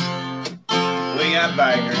yuppies, we got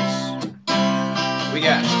bikers, we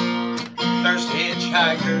got thirsty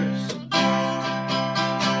hitchhikers,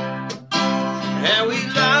 and we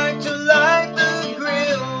like to light the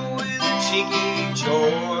grill with a cheeky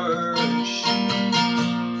George.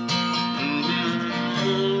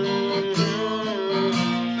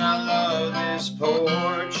 I love this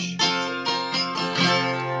porch.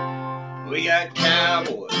 We got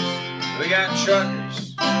cowboys, we got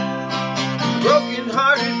truckers,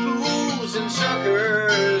 broken-hearted fools and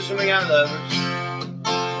suckers, and we got lovers,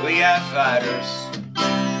 we got fighters,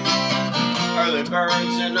 early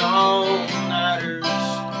birds and all-nighters,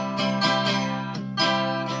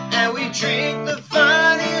 and we drink the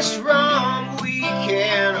finest rum we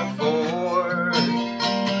can afford.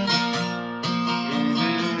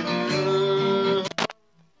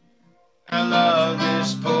 I love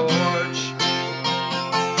this porch,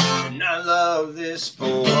 and I love this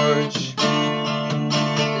porch.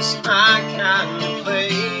 It's my kind of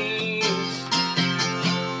place.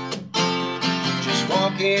 Just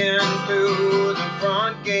walking through the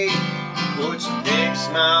front gate puts a big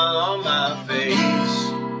smile on my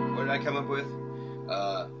face. What did I come up with?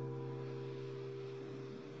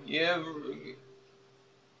 Yeah.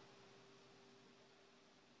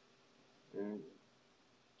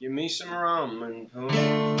 Give me some rum and pour.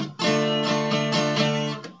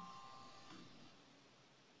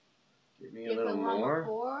 Give me a little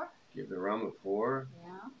more. Give the rum a pour.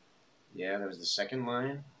 Yeah. Yeah, that was the second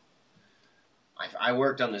line. I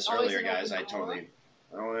worked on this earlier, guys. I totally.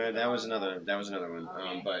 Oh, that was another one.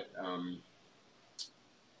 Okay.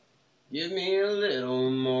 Give me a little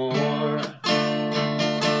more.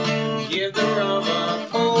 Give the rum a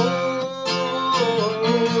pour.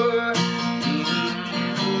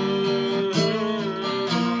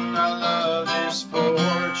 I love this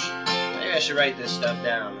porch. Maybe I should write this stuff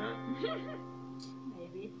down, huh?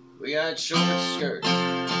 Maybe. We got short skirts.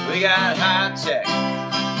 We got high tech.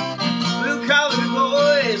 Blue-collar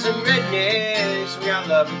boys and rednecks. We got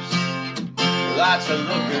lovers. Lots of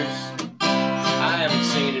lookers. I haven't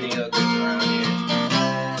seen any hookers around here.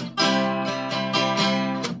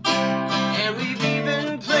 And we've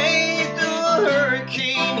even played through a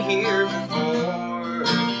hurricane here before.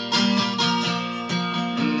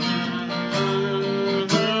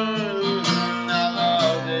 I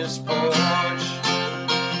love this porch.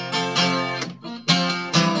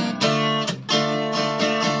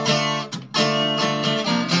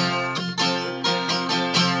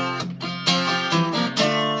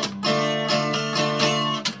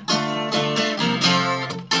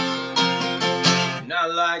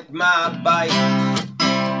 bite.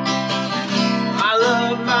 I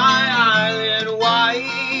love my island wife.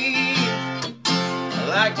 I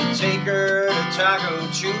like to take her to Taco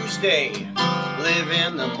Tuesday, live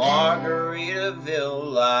in the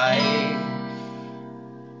Margaritaville life.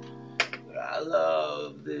 I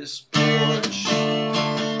love this porch,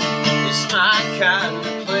 it's my kind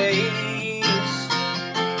of place.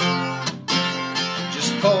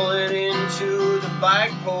 Just pulling into the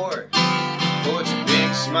bike port puts a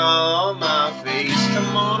big smile on my face.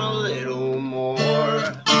 Come on a little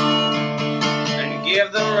more and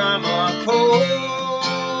give the rum a pour.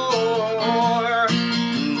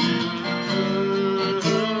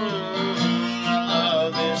 I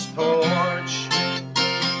love this porch.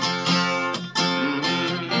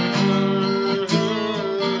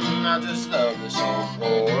 I just love this old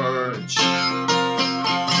porch.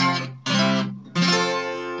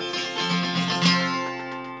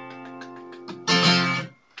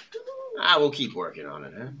 I will keep working on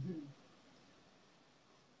it, huh?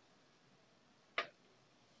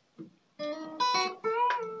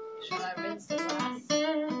 Shall I rinse the glass?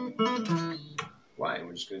 Why?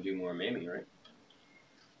 We're just going to do more Mamey, right?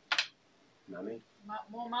 Mamey?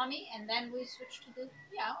 More Mamey, and then we switch to the...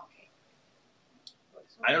 Yeah, okay.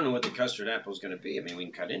 I don't know what the custard apple is going to be. I mean, we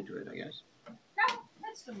can cut into it, I guess. No,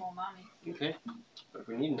 let's do more Mamey. Okay. But if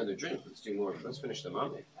we need another drink, let's do more. Let's finish the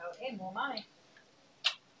Mamey. Okay, more Mamey.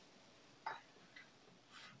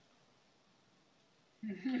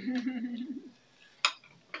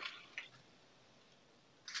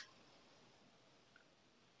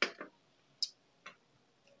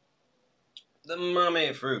 The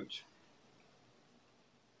Mamey fruit.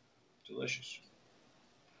 Delicious.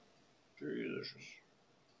 Very delicious.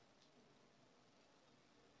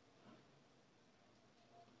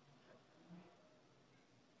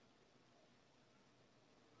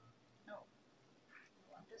 No.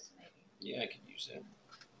 You want this maybe? Yeah, I could use that.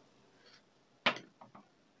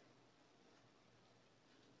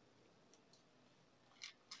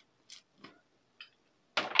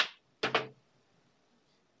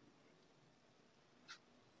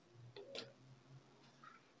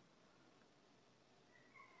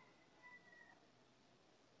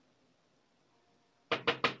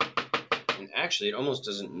 And actually, it almost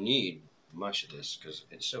doesn't need much of this because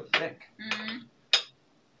it's so thick.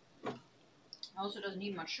 Mm-hmm. Also doesn't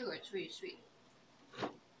need much sugar. It's really sweet.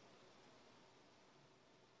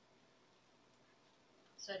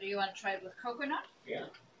 So do you want to try it with coconut? Yeah.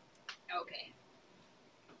 Okay.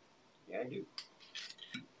 Yeah, I do.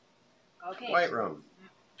 Okay. White rum.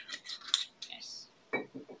 Yes.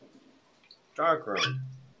 Dark rum.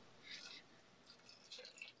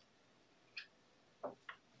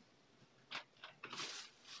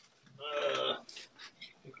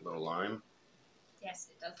 Take a little lime. Yes,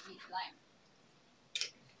 it does need lime.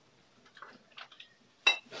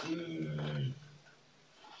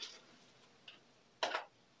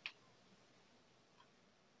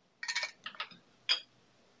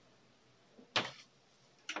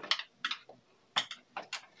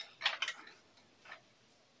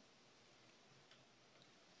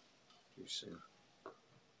 Do some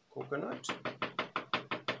coconut.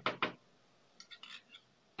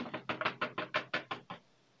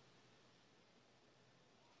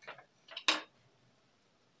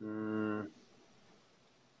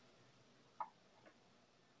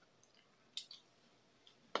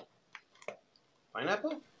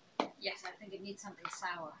 Pineapple? Yes, I think it needs something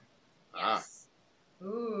sour. Ah. Yes.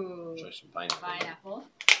 Ooh. Try some pineapple. Pineapple.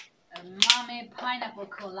 A Mamey pineapple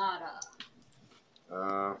colada.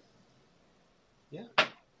 Yeah.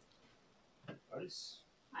 Ice.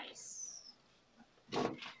 Ice.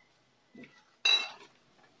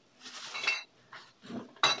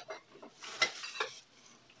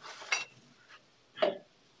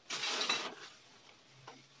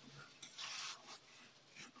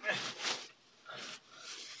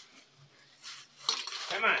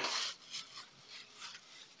 Come on.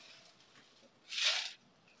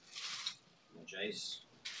 Much ice.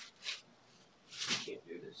 You can't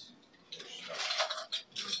do this.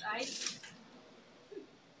 Ice.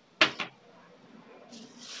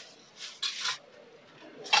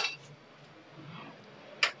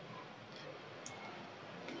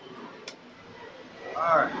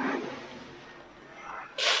 All right.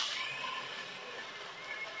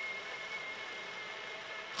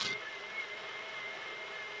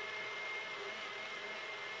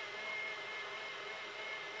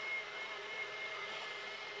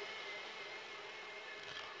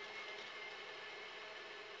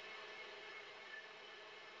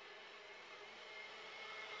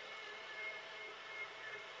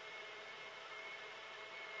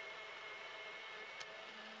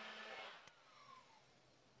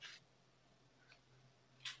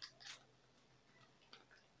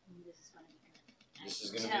 this is going to be good. This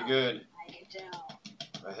is going to be good. I can tell.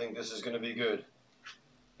 I think this is going to be good.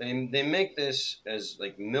 They make this as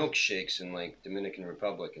like milkshakes in like Dominican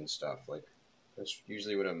Republic and stuff. Like that's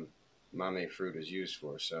usually what a mamey fruit is used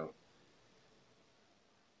for. So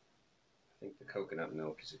I think the coconut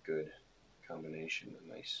milk is a good combination. A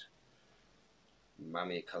nice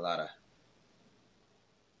mamey colada.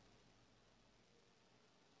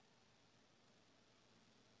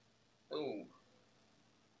 Boom.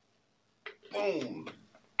 Boom.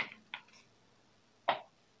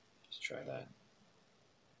 Let's try that.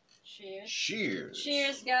 Cheers. Cheers.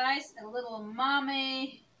 Cheers, guys. A little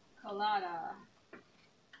mamey colada.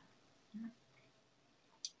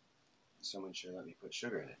 Someone should let me put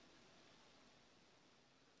sugar in it.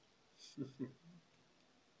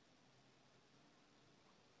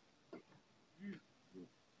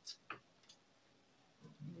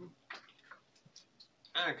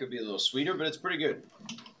 It could be a little sweeter, but it's pretty good.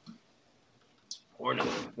 Or no,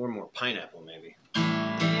 or more pineapple, maybe.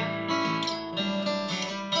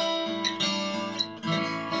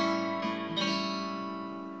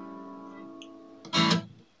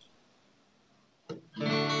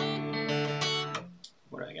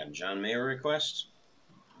 What, I got a John Mayer request?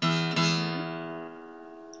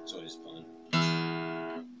 It's always fun.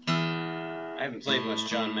 I haven't played much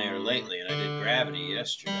John Mayer lately, and I did Gravity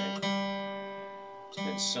yesterday. It's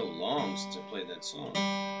been so long since I played that song.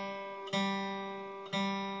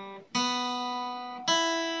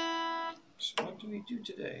 So what do we do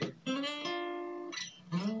today? Okay,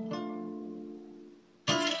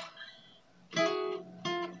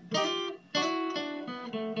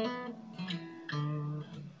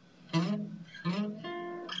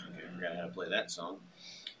 I forgot how to play that song.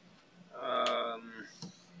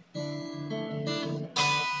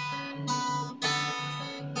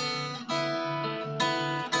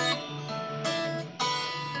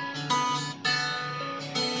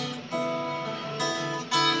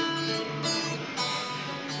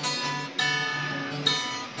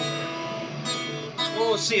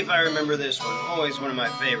 We'll see if I remember this one. Always one of my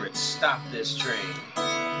favorites. Stop This Train.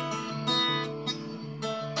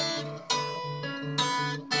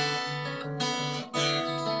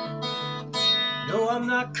 No, I'm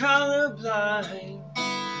not colorblind.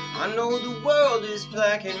 I know the world is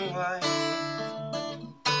black and white.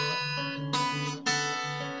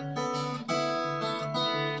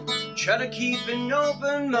 Try to keep an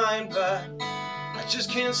open mind, but I just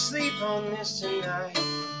can't sleep on this tonight.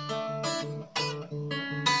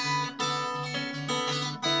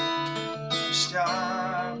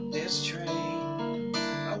 Stop this train.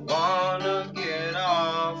 I wanna get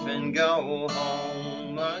off and go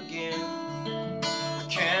home again. I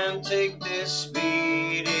can't take this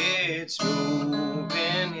speed it's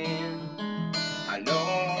moving in. I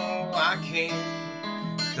know I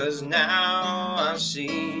can't, 'cause now I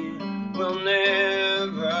see we'll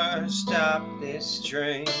never stop this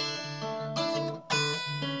train.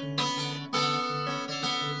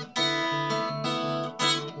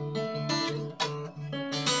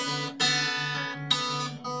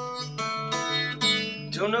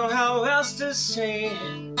 Don't know how else to say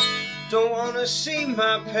it. Don't wanna see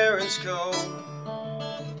my parents go.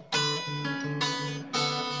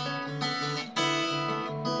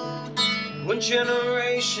 When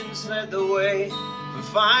generations led the way for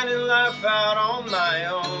finding life out on my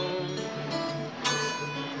own.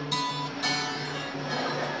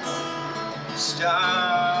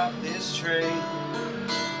 Stop this train.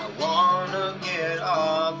 I wanna get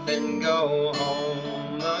off and go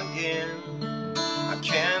home again. I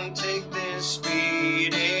can't take this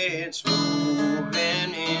speed it's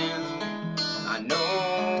moving in. I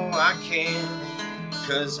know I can't,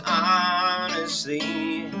 'cause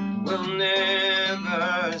honestly we'll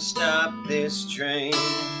never stop this train.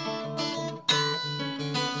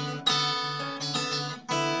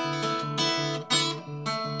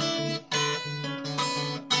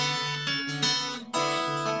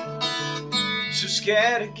 So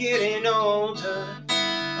scared of getting older,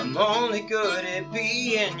 I'm only good at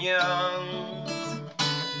being young.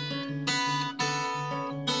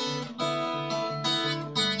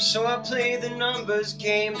 So I play the numbers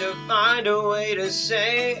game to find a way to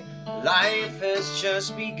say life has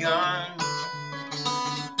just begun.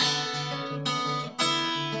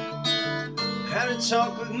 Had a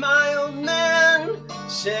talk with my old man,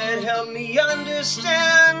 said help me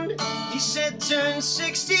understand. He said turn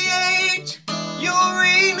 68, you'll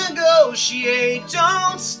renegotiate.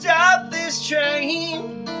 Don't stop this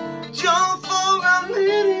train. Don't for a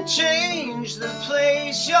minute change the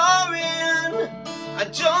place you're in. I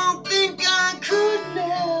don't think I could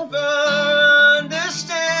never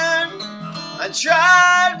understand. I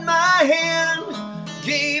tried my hand,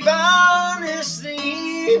 gave honestly.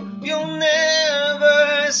 You'll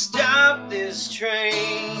never stop this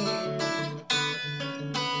train.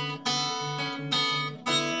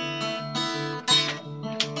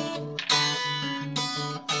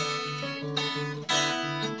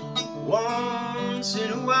 Once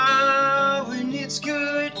in a while, when it's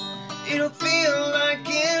good, it'll feel like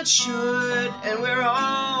it should, and we're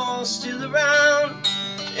all still around,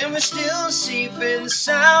 and we're still safe and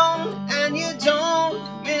sound, and you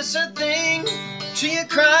don't miss a thing till you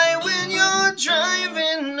cry when you're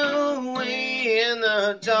driving away in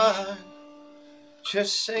the dark,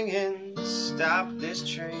 just singing, stop this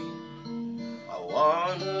train. I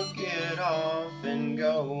wanna get off and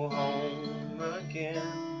go home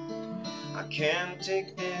again. I can't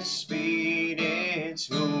take this speed it's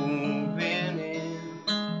moving in.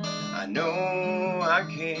 I know I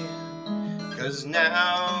can, 'cause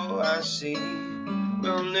now I see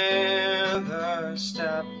we'll never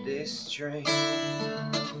stop this train.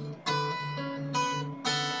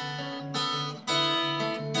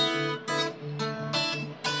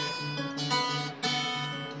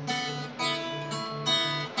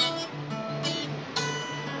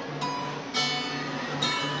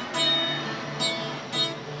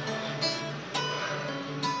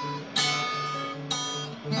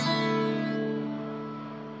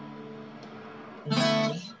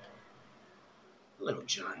 Little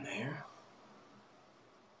John there.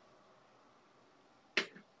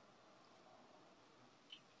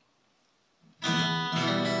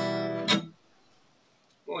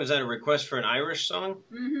 What was that, a request for an Irish song?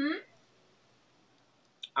 Mm-hmm.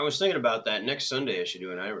 I was thinking about that. Next Sunday I should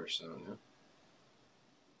do an Irish song, huh?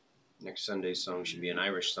 Next Sunday's song should be an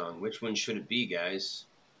Irish song. Which one should it be, guys?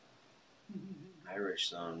 Irish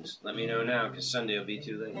songs. Let me know now, because Sunday will be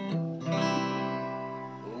too late.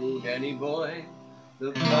 Oh, Danny boy,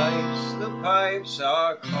 the pipes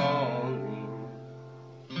are calling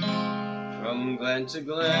from glen to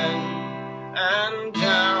glen and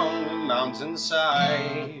down the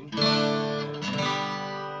mountainside.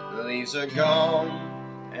 The leaves are gone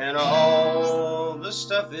and all the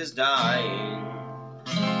stuff is dying.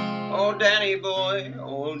 Oh, Danny boy,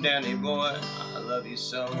 I love you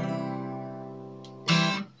so.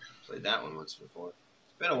 Played that one once before.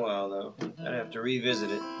 It's been a while though. I'd have to revisit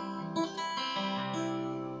it.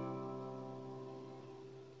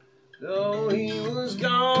 Though he was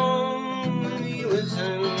gone when he was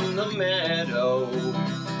in the meadow,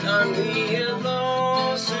 and he had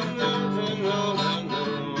lost nothing.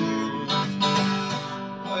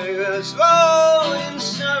 He was all in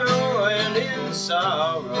sorrow and in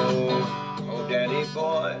sorrow. Oh, Danny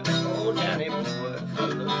boy, I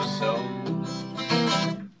love you so.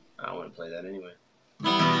 I don't want to play that anyway.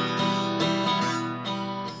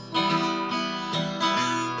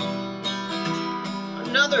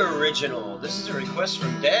 Another original. This is a request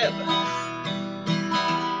from Deb.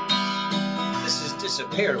 This is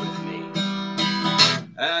Disappear With Me.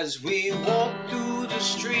 As we walk through the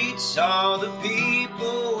streets, all the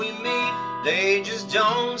people we meet, they just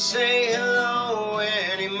don't say hello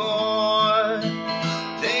anymore.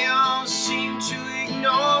 They all seem to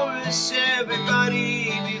ignore us.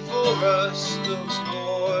 Everybody before us looks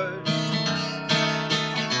bored.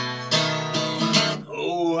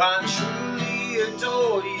 Oh, I truly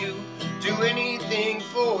adore you, do anything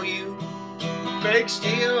for you, beg,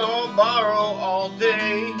 steal, or borrow all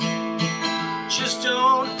day. Just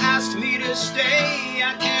don't ask me to stay,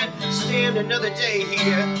 I can't stand another day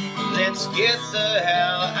here. Let's get the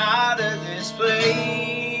hell out of this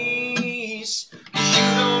place. 'Cause you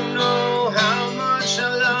don't know how much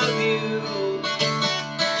I love you,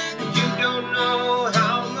 and you don't know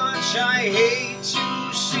how much I hate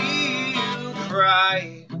to see you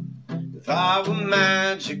cry. If I were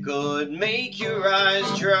magical, it'd make your eyes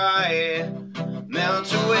dry,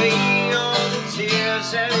 melt away all the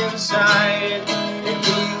tears that inside. If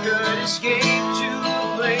we could escape to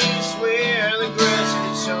a place where the grass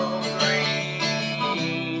is so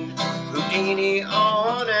green, Houdini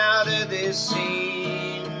on out of this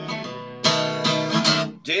scene.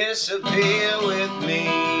 Disappear with me.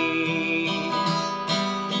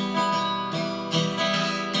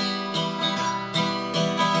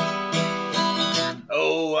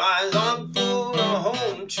 Oh, I long for a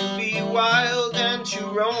home to be wild and to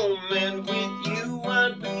roam, and with you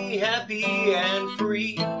I'd be happy and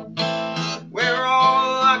free. We're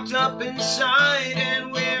all locked up inside,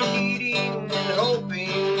 and we're eating and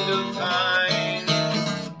hoping to find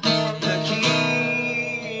the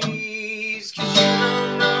keys. 'Cause you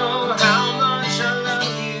don't know how much I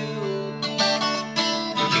love you,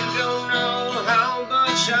 you don't know how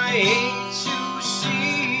much I hate to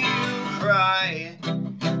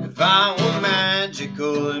I were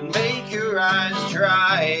magical, it'd make your eyes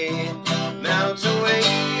dry, melt away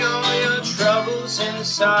all your troubles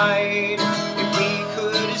inside. If we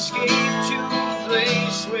could escape to a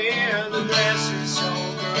place where the grass is so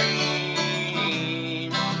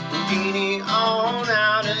green, Houdini on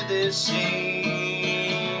out of this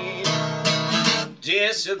scene,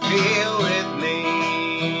 disappear with me.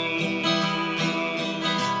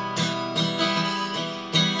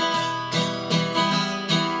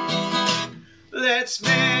 Let's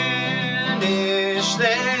vanish,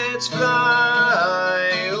 let's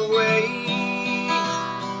fly away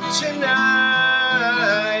tonight,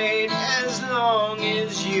 as long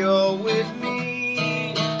as you're with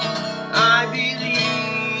me. I believe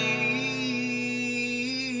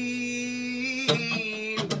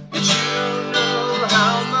that you don't know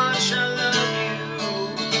how much I love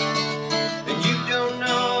you, and you don't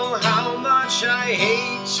know how much I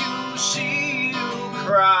hate to see you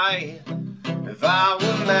cry. If I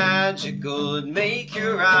were magical, it'd make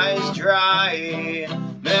your eyes dry,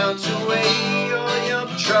 melt away all your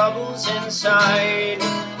troubles inside.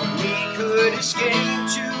 We could escape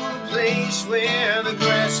to a place where the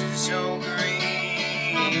grass is so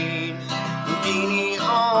green, Houdini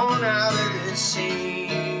on out of the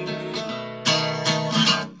scene,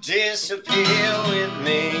 disappear with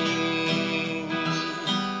me.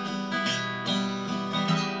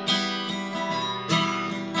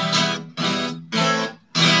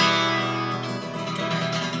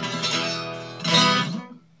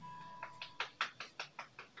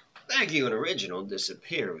 Thank you, an original,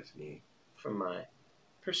 Disappear With Me, from my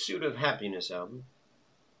Pursuit of Happiness album.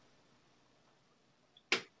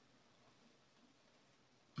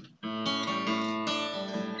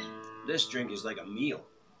 This drink is like a meal.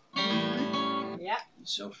 Yeah.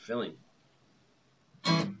 It's so filling.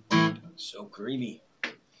 So creamy.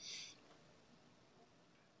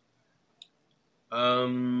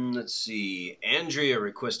 Let's see. Andrea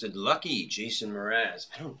requested Lucky, Jason Mraz.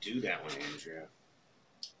 I don't do that one, Andrea.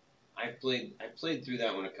 I played through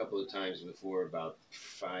that one a couple of times before, about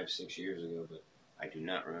 5-6 years ago, but I do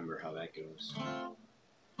not remember how that goes.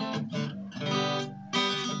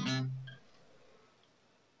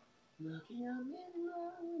 Lucky I'm in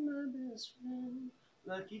love with my best friend.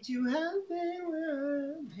 Lucky to have been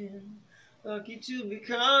where I've been. Lucky to be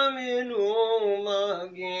coming home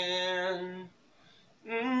again.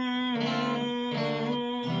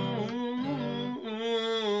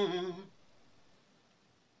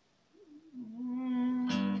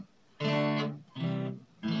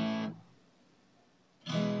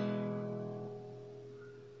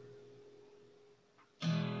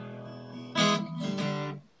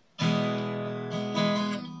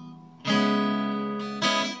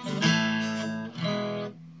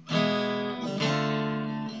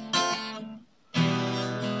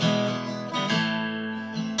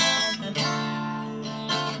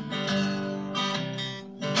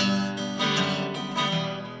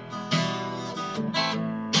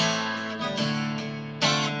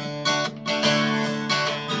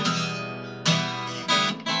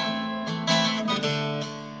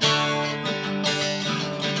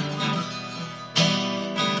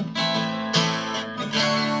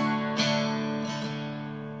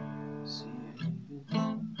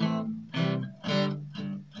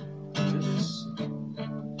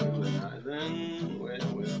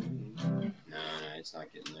 It's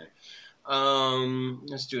not getting there.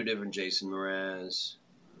 Let's do a different Jason Mraz.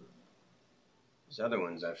 There's other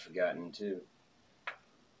ones I've forgotten too.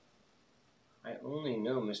 I only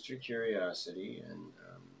know Mr. Curiosity and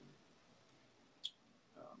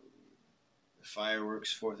the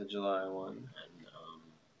Fireworks 4th of July one,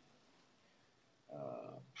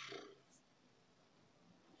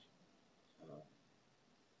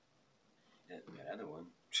 and that other one.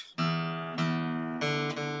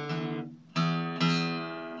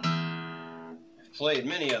 Played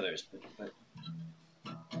many others, but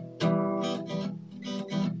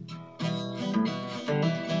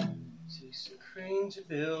takes a crane to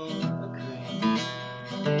build a crane.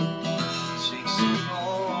 Takes some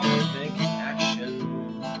more big action.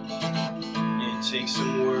 It takes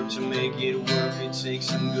some work to make it work. It takes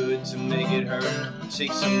some good to make it hurt. It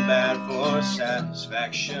takes some bad for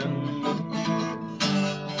satisfaction.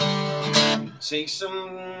 It takes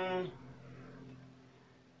some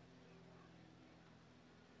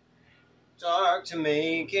dark to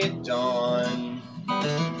make it dawn,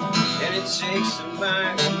 and it takes some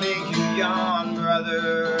back to make you yawn,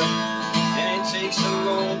 brother. And it takes some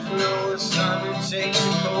gold to know the sun, it takes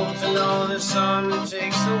the cold to know the sun, it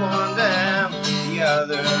takes the one to have the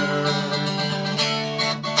other.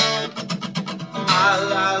 La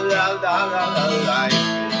la la la la la, life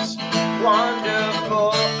is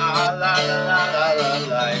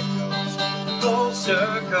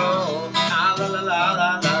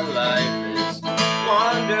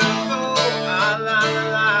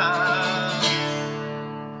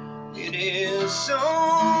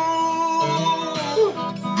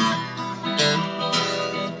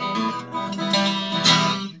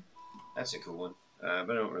That's a cool one, but I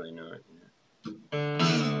don't really know it.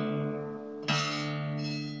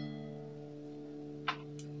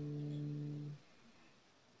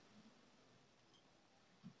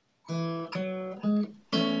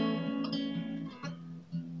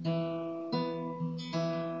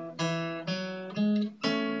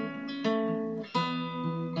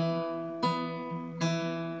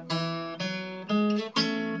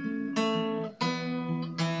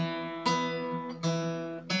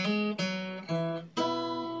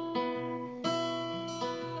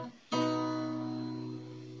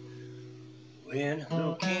 When I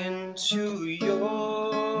look into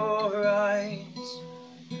your eyes,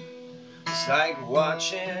 it's like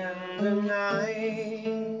watching the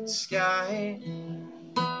night sky.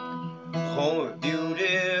 Oh, a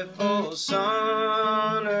beautiful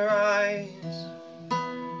sunrise.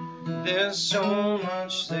 There's so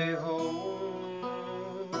much they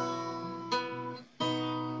hold,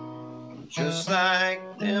 just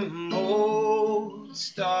like them old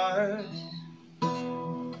stars. I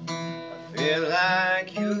feel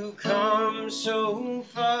like you've come so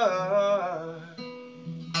far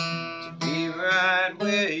to be right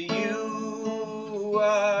where you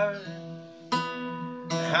are.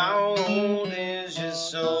 How old is your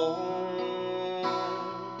soul?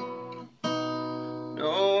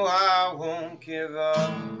 No, I won't give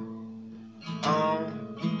up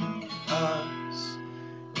on us,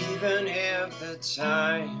 even if the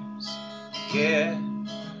times get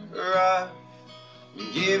rough. I'm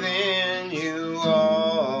giving you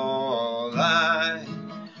all I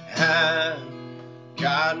have.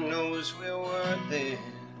 God knows we're worth it.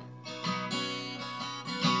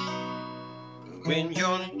 When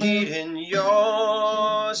you're needing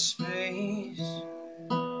your space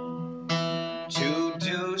to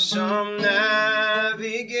do some navigating,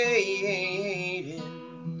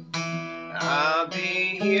 I'll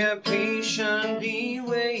be here patiently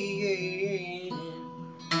waiting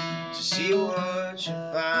to see what you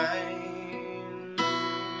find.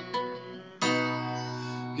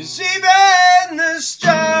 'Cause even the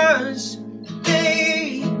stars,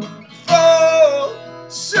 they fall,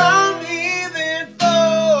 some even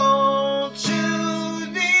fall to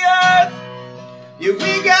the earth. Yeah,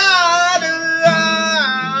 we got a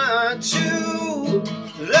lot to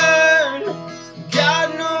learn.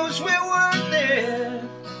 God knows we're worth it.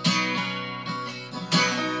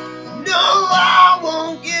 No, I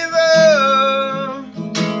won't give up.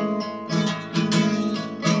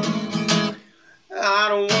 I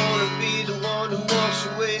don't want to be the one who walks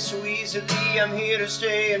away so easily. I'm here to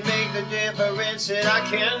stay and make the difference that I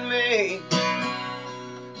can make.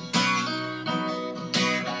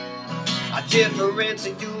 Our difference,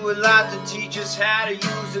 they do a lot to teach us how to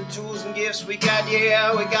use the tools and gifts we got.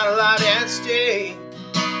 Yeah, we got a lot at stake.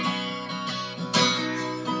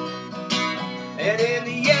 And in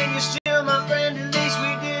the end, you're still my friend. At least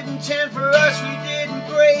we didn't tend for us. We didn't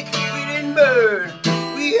break, we didn't burn.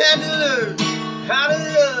 We had to learn how to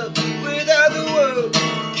love without the world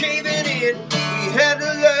caving in. We had to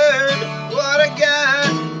learn what I got,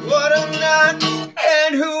 what I'm not,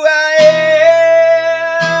 and who I am.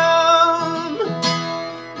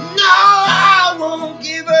 No, I won't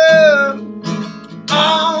give up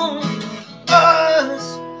on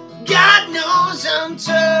us. God knows I'm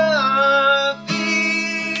tough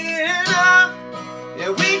enough. Yeah,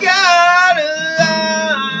 we got a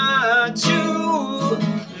lot to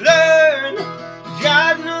learn.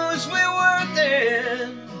 God knows we're worth it.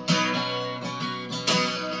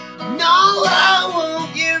 No, I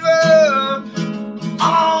won't give up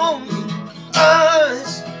on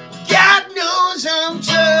us. God knows I'm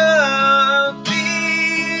tough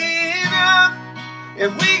enough.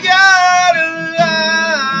 And we got a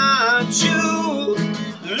lot to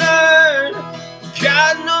learn.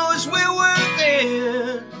 God knows we're worth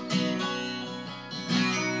it.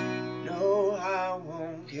 No, I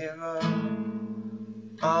won't give up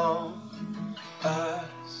on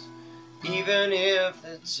us, even if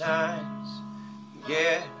the times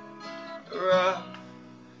get rough.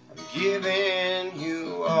 I'm giving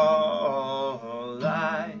you all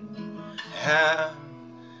I have.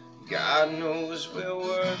 God knows we're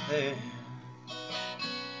worth it.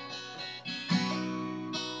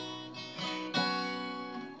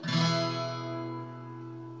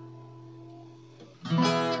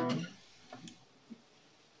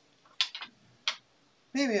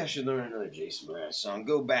 Maybe I should learn another Jason Mraz song.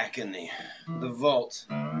 Go back in the vault.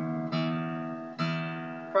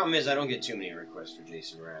 Problem is, I don't get too many requests for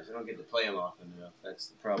Jason Mraz. I don't get to play him often enough. That's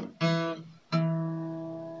the problem.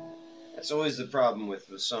 That's always the problem with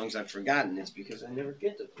the songs I've forgotten. It's because I never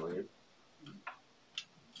get to play them.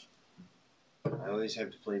 I always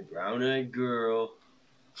have to play Brown Eyed Girl.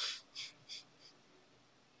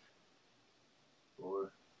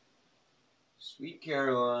 Or Sweet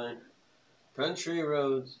Caroline. Country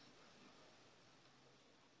Roads.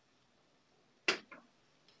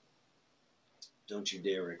 Don't you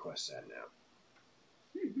dare request that now.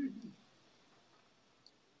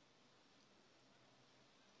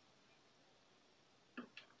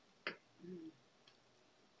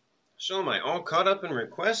 So am I all caught up in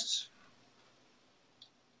requests?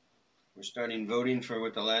 We're starting voting for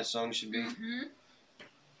what the last song should be? Mm-hmm.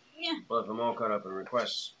 Yeah. Well, if I'm all caught up in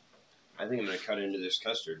requests, I think I'm going to cut into this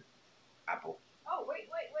Custard Apple. Oh, wait.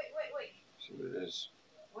 See what it is.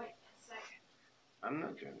 Wait a second. I'm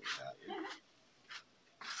not going to do that.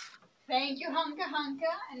 Thank you, Hunka,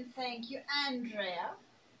 and thank you, Andrea.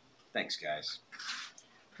 Thanks, guys.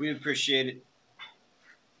 We appreciate it.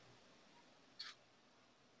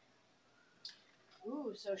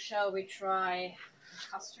 Ooh, so shall we try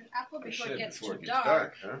custard apple before it gets too dark?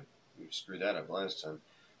 dark? Huh? We screwed that up last time.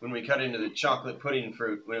 When we cut into the chocolate pudding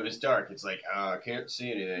fruit, when it was dark, it's like, I can't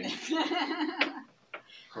see anything.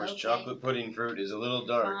 Of course, Okay. chocolate pudding fruit is a little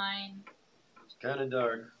dark. Fine. It's kind of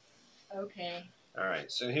dark. Okay. All right,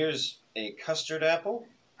 so here's a custard apple,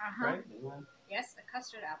 Uh-huh. right? Yes, a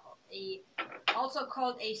custard apple. Also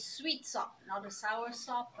called a sweet sop. Not a sour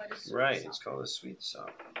sop, but a sweet Right, sop. it's called a sweet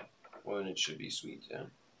sop. Well, and it should be sweet, yeah.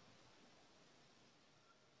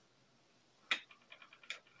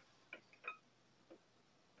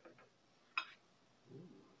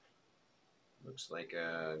 Looks like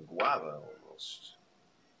a guava almost.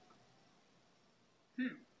 Okay,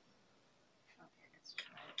 let's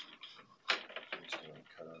try it. Just gonna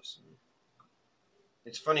cut off some.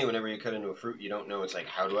 It's funny whenever you cut into a fruit, you don't know. It's like,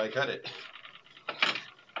 how do I cut it?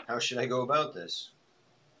 How should I go about this?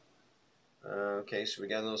 Okay, so we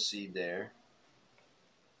got a little seed there.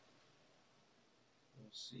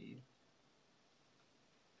 Little seed.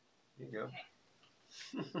 There you go.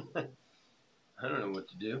 Okay. I don't know what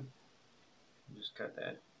to do. Just cut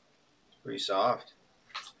that. It's pretty soft.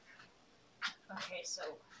 Okay, so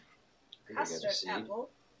I think I got a custard seed. apple.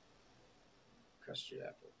 Custard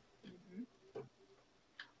apple. Mm-hmm.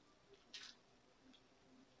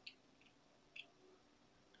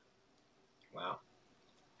 Wow.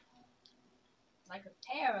 Like a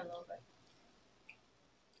pear a little bit.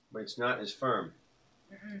 But it's not as firm.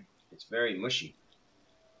 Mm-mm. It's very mushy.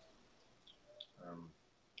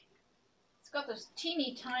 It's got those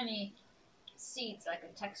teeny tiny seeds, like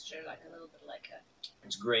a texture, like a little bit like a...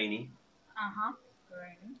 It's grainy. Uh-huh.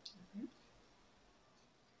 Grainy. Mm-hmm.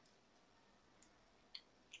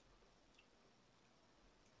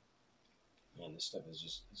 Man, this stuff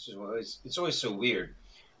is it's always so weird.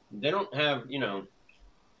 They don't have,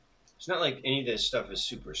 it's not like any of this stuff is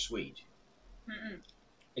super sweet. Mm-mm.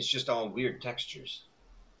 It's just all weird textures.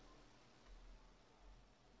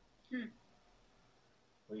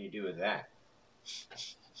 What do you do with that?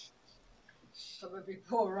 Probably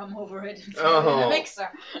pour rum over it and Oh. throw it in the mixer.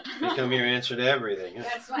 Become your answer to everything. Huh?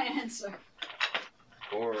 That's my answer.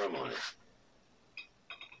 Pour rum on it.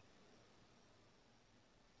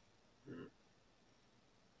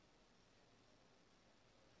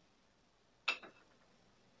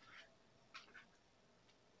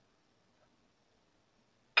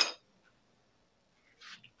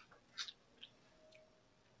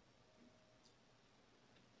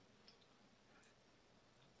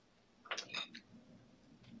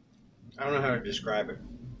 I don't know how to describe it.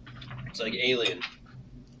 It's like alien.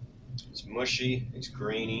 It's mushy. It's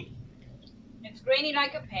grainy. It's grainy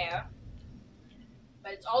like a pear,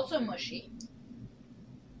 but it's also mushy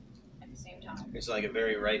at the same time. It's like a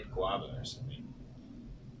very ripe guava or something.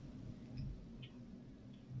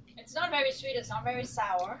 It's not very sweet, it's not very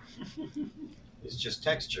sour. It's just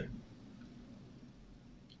texture.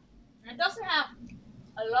 And it doesn't have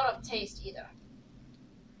a lot of taste either.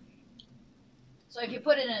 So if you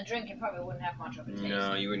put it in a drink, it probably wouldn't have much of a taste.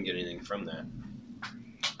 No, you wouldn't get anything from that.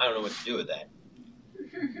 I don't know what to do with that.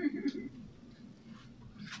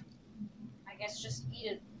 I guess just eat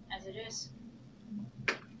it as it is.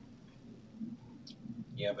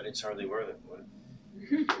 Yeah, but it's hardly worth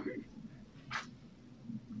it.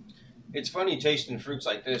 It's funny tasting fruits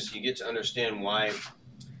like this. You get to understand why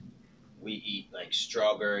we eat like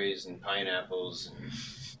strawberries and pineapples and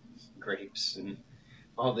grapes and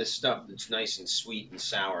all this stuff that's nice and sweet and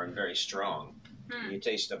sour and very strong. And you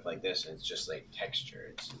taste stuff like this and it's just like texture.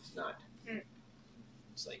 It's not.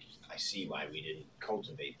 It's like, I see why we didn't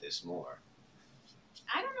cultivate this more.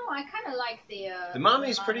 I don't know. I kind of like The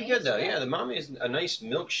Mamey's pretty good though. yeah. Yeah, the Mamey is a nice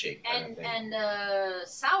milkshake kind of thing. And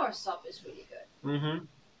soursop is really good. Mm-hmm.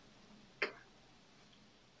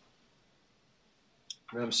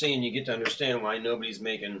 And I'm saying you get to understand why nobody's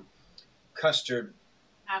making custard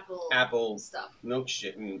apple stuff,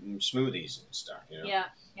 milkshake, smoothies and stuff. You know. Yeah,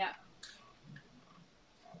 yeah.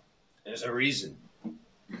 There's a reason.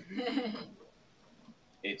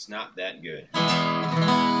 It's not that good.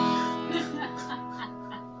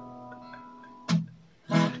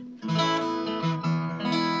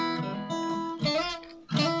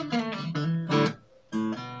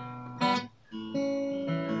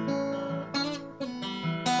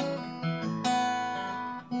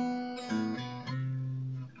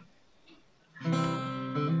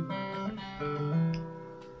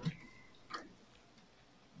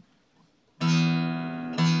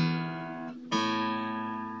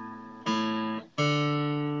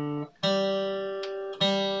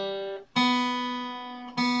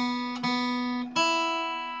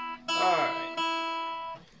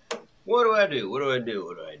 What do I do? What do I do?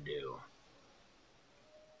 What do I do?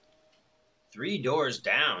 3 doors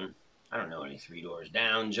down. I don't know any 3 doors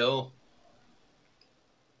down, Joe.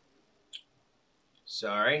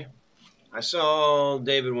 Sorry. I saw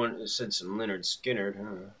David said some Leonard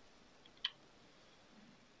Skinner.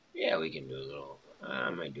 Yeah, we can do a little. I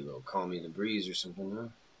might do a little Call Me the Breeze or something,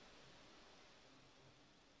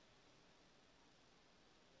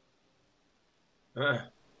 huh?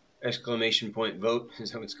 Exclamation point vote.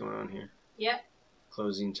 Is that what's going on here? Yep.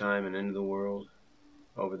 Closing time and end of the world.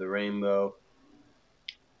 Over the rainbow.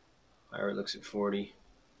 Ira looks at 40.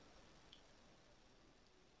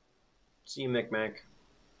 See you, Micmac.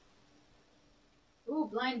 Ooh,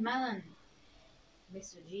 Blind Melon.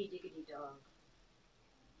 Mr. G. Diggity Dog.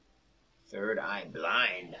 Third Eye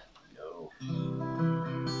Blind. No.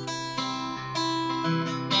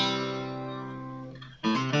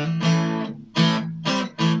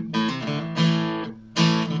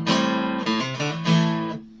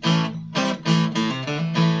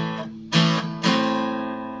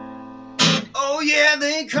 Oh yeah,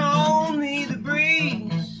 they call me the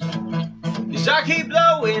breeze, 'cause I keep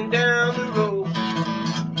blowing down the road.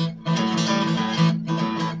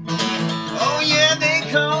 Oh yeah, they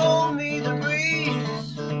call me the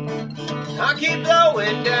breeze, I keep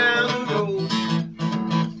blowing down the road.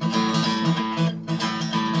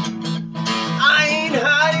 I ain't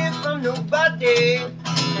hiding from nobody,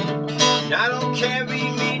 and I don't carry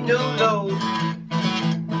me no load.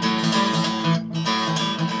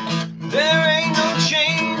 There ain't no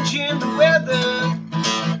change in the weather,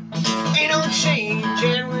 ain't no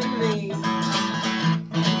changing with me.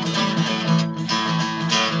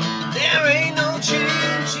 There ain't no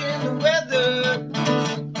change in the weather,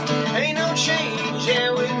 ain't no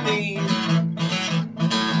changing with me.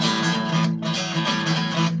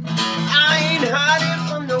 I ain't hiding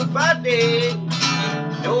from nobody,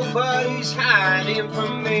 nobody's hiding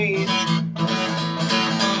from me.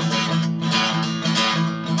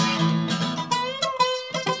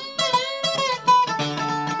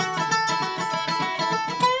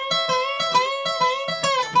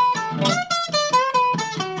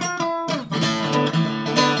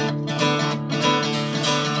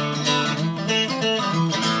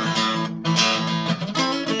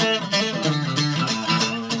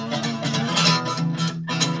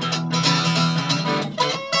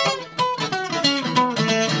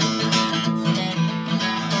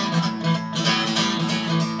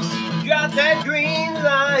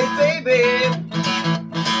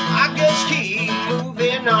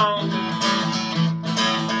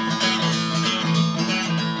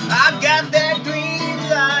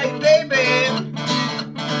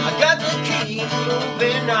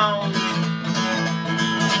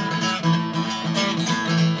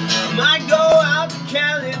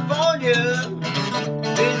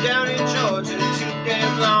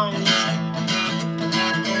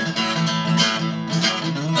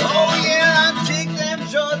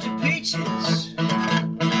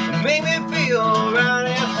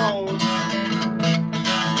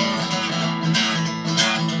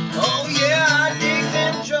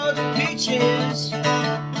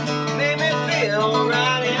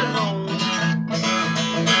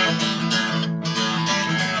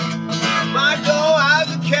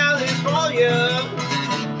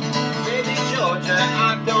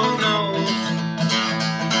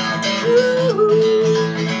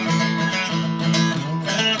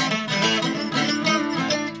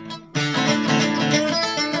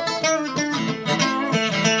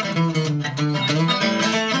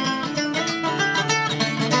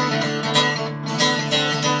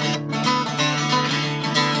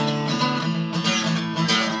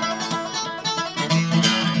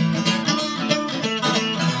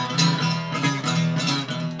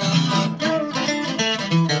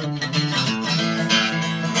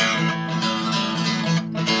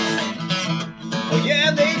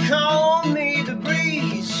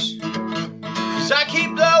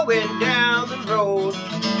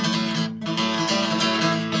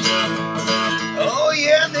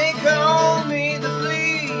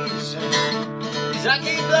 I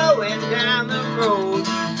keep blowing down the road.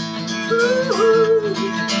 Ooh.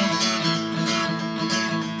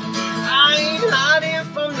 I ain't hiding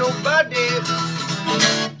from nobody,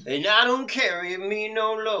 and I don't carry me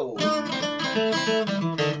no load.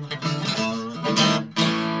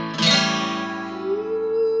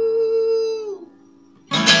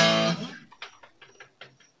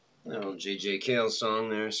 That old J.J. Cale song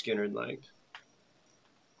there, Skinner liked.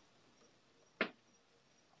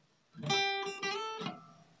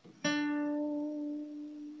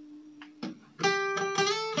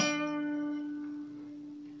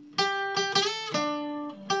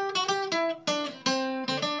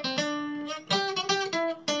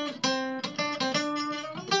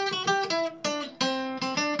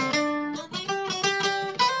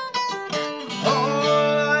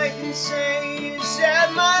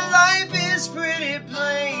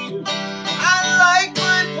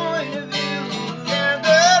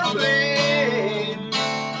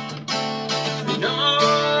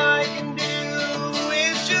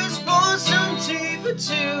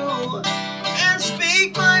 And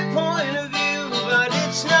speak my point of view, but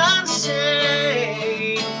it's not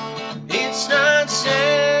sane. It's not sane.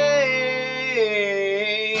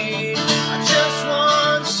 I just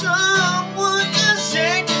want someone to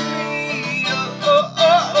say to me, oh, oh,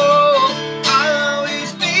 oh, oh, I'll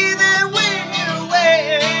always be there when you're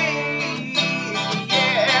away.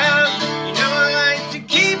 Yeah, you know I like to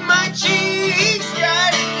keep my cheeks dry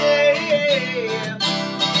today.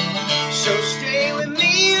 So stay with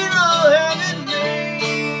me and I'll have it made.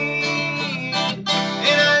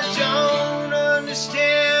 And I don't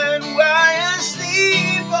understand why I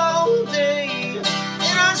sleep all day.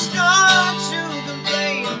 And I start to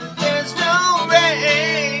complain that there's no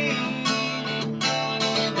rain.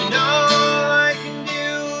 And all I can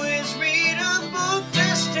do is read a book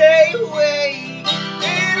to stay awake.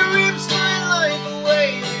 And it rips my life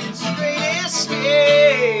away. It's a great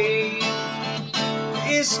escape.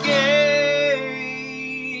 Escape,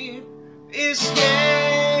 escape.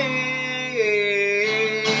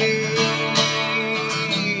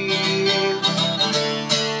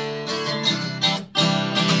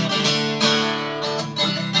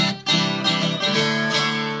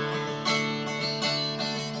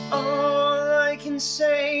 All I can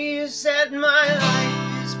say is that my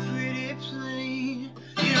life is pretty plain.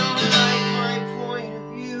 You don't like my point of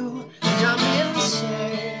view, and I'm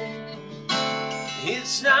insane.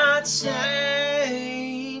 It's not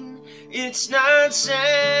sane. It's not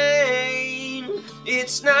sane.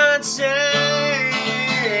 It's not sane.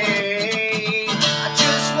 I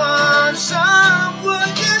just want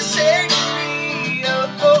someone to say to me,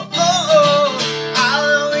 oh, oh, oh, oh,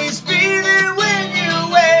 I'll always be there when you're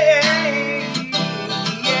away.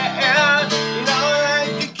 Yeah, and I'll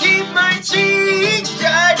like to keep my cheeks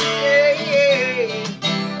dry today.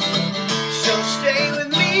 So stay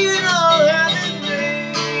with me and I'll have it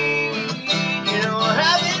made. You know I'll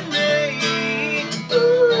have it made.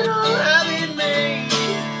 Ooh, and I'll have it made.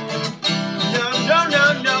 No, no, no,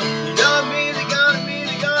 no. You know me, they're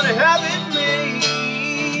gonna have it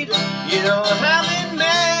made. You know I'll have it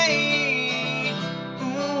made.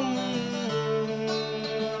 Ooh,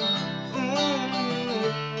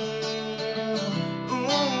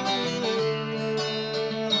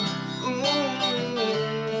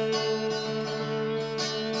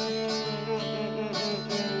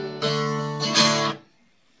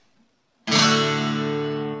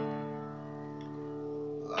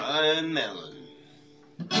 I'm melon.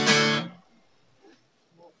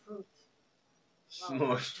 More fruit.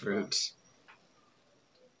 More fruit.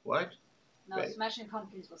 What? No, Veg- Smashing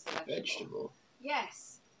Pumpkins was the vegetable. Vegetable.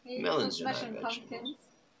 Yes. Maybe Melons are not Smashing vegetables. Pumpkins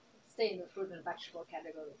stay in the fruit and vegetable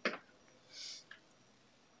category.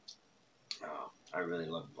 Oh, I really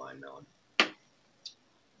love blind melon.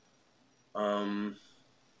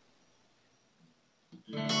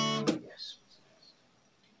 Yes. What's next?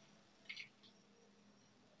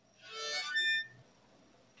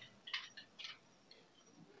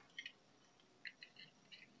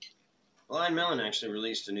 Blind Melon actually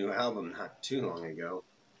released a new album not too long ago,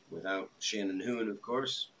 without Shannon Hoon, of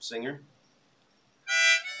course, singer.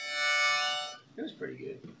 It was pretty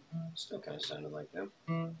good. Still kind of sounded like them.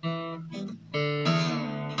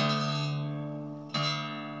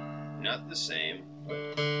 Not the same,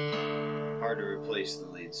 but hard to replace the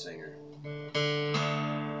lead singer.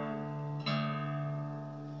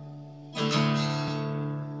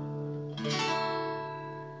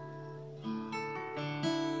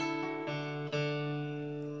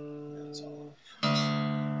 That's all.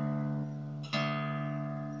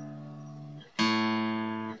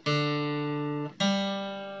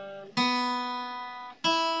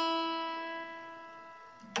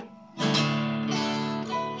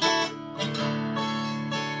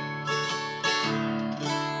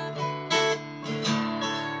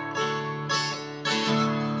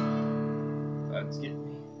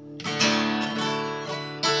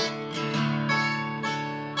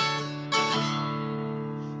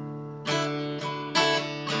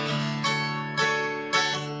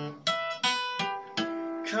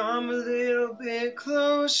 Come a little bit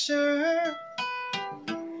closer,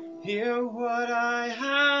 hear what I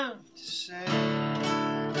have to say.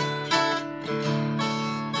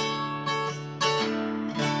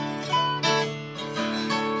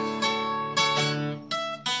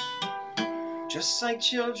 Just like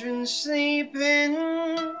children sleeping,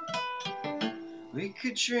 we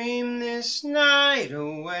could dream this night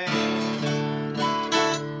away.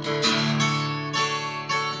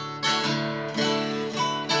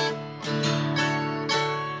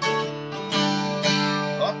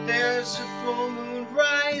 But there's a full moon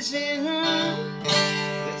rising,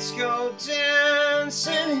 let's go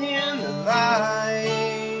dancing in the light.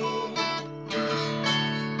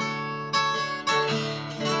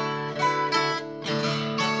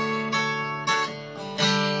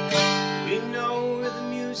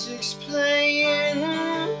 Music's playing,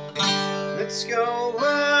 let's go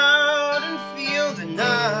out and feel the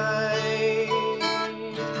night.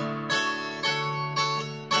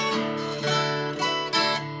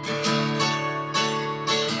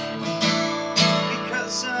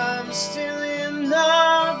 Because I'm still in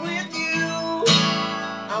love with you,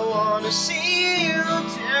 I wanna see you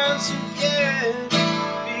dance again.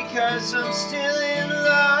 Because I'm still in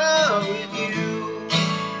love with you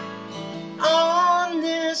on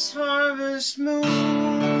this harvest moon.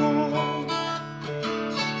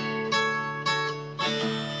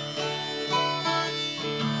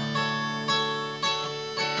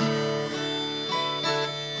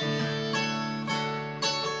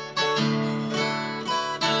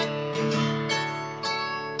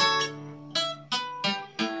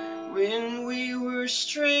 When we were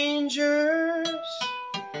strangers,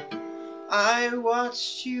 I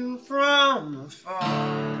watched you from afar.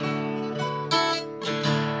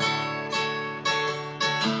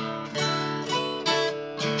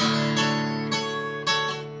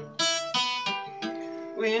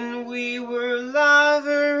 When we were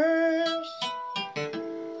lovers,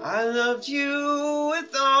 I loved you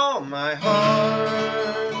with all my heart.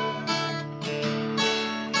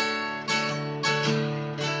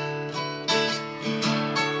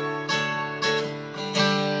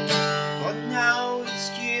 But now it's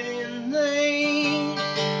getting late,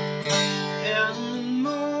 and the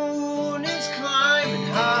moon is climbing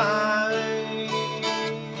high.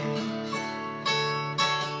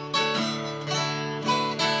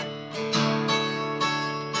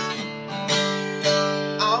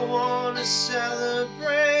 I wanna celebrate,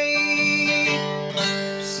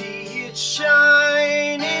 see it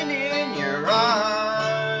shining in your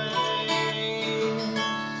eyes.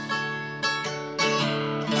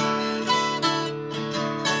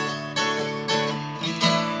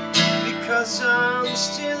 Because I'm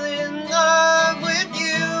still in love with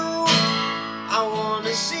you, I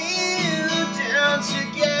wanna see you dance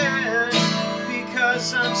again.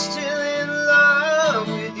 Because I'm still in love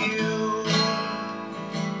with you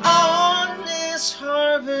on this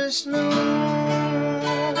harvest moon.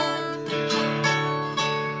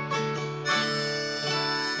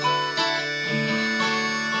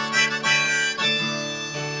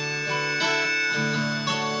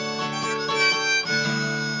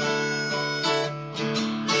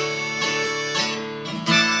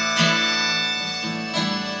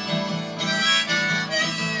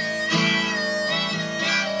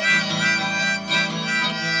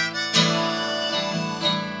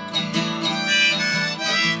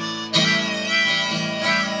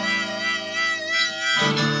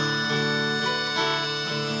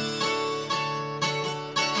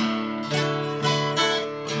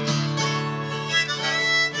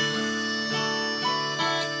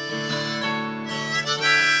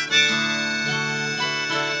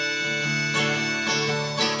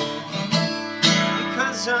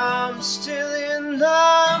 Because I'm still in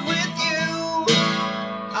love with you,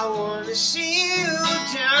 I wanna see you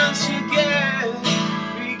dance again.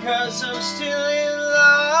 Because I'm still in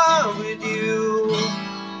love with you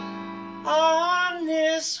on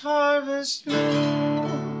this harvest moon.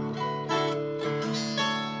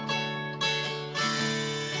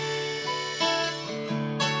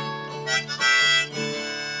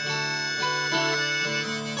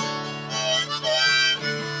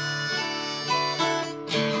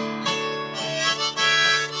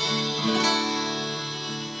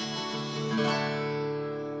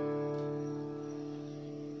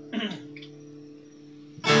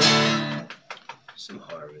 Some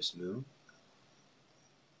harvest moon.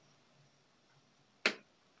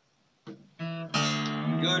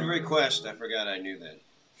 Good request. I forgot I knew that.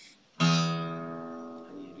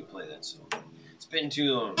 I needed to play that song. It's been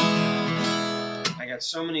too long. I got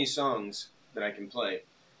so many songs that I can play.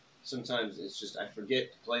 sometimes it's just I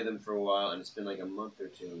forget to play them for a while, and it's been like a month or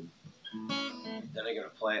two. Then I go to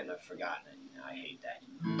play it and I've forgotten it. I hate that.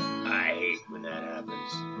 I hate when that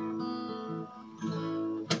happens.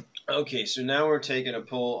 Okay, so now we're taking a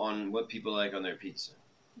poll on what people like on their pizza.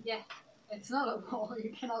 Yeah, it's not a poll.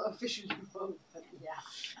 You cannot officially vote, but yeah.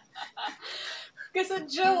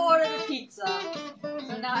 Because Joe ordered a pizza,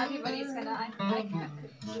 so now everybody's gonna. I can't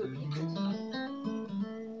do a pizza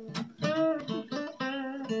tonight.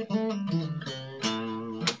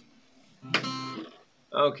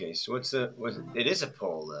 Okay, so it is a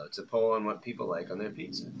poll though. It's a poll on what people like on their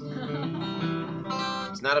pizza.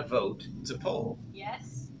 It's not a vote. It's a poll.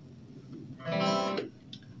 Yes.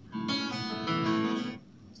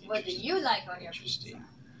 What do you like on your pizza?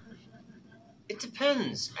 It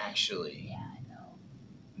depends, actually. Yeah, I know.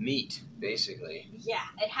 Meat, basically. Yeah,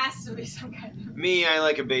 it has to be some kind of. Me, I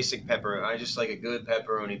like a basic pepperoni. I just like a good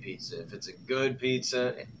pepperoni pizza. If it's a good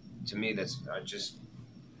pizza, to me, that's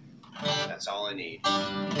all I need.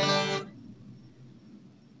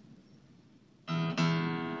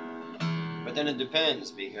 But then it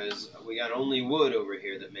depends, because we got only wood over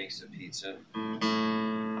here that makes a pizza.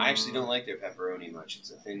 I actually don't like their pepperoni much. It's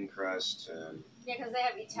a thin crust. Yeah, because they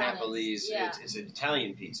have Italian. Napoli's. Yeah. It's an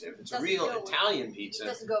Italian pizza. If it's a Doesn't real go with- Italian pizza, It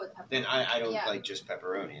doesn't go with pepperoni. then I don't like just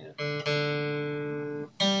pepperoni in it.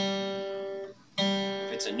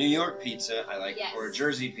 If it's a New York pizza, I like, or a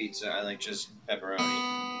Jersey pizza, I like just pepperoni.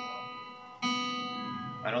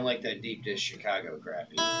 I don't like that deep dish Chicago crap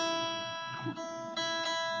either.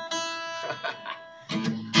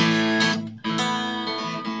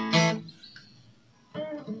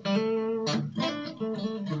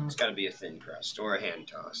 It's got to be a thin crust or a hand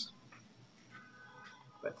toss.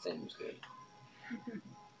 But thin's good.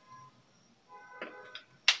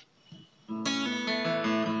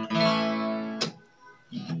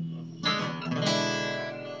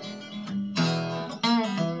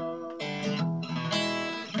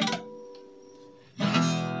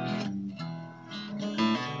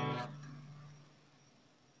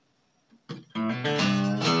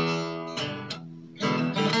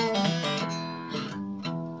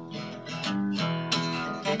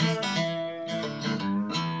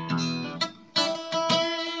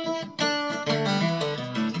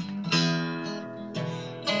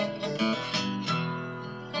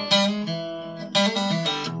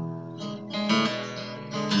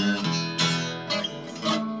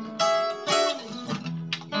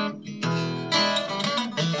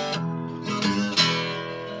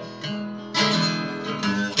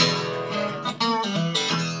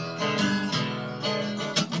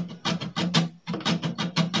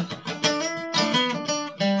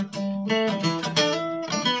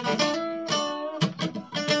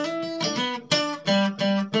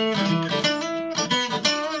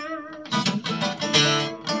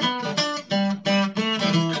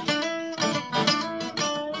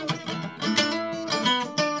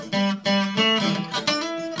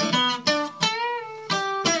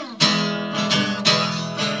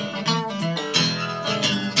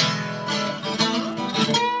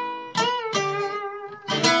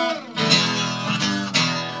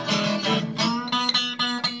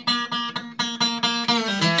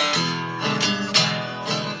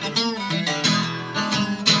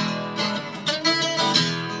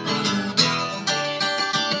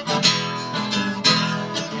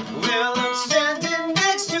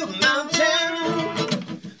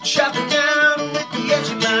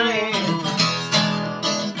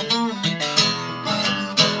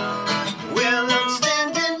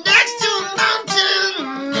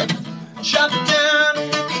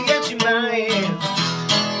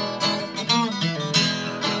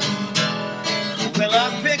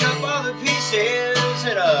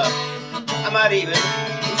 I might even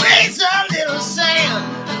raise a little sand.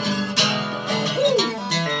 Woo.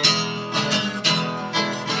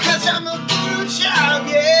 'Cause I'm a voodoo child,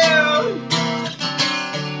 yeah.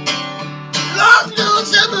 Lord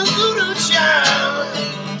knows I'm a voodoo child.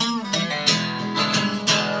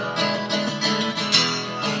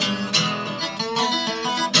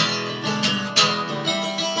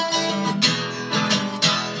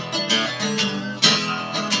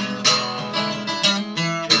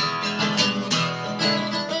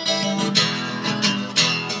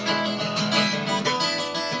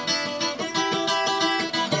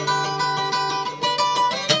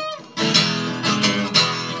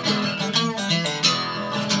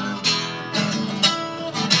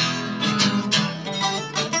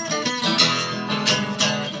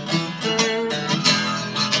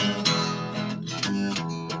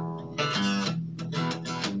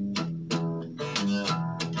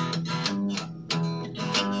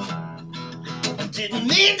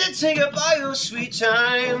 need to take up all your sweet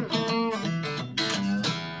time.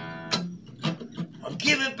 I'll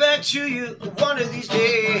give it back to you one of these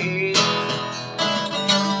days.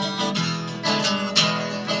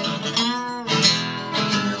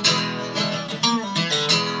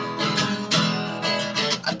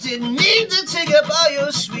 I didn't mean to take up all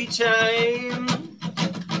your sweet time.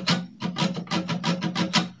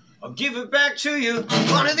 I'll give it back to you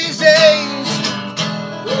one of these days.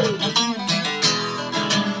 Woo.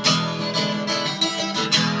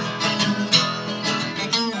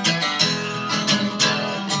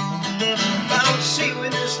 I don't see you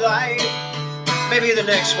in this life. Maybe the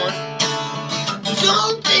next one.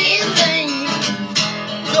 Don't be late.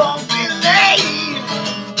 Don't be late.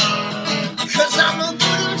 'Cause I'm a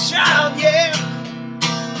good child, yeah.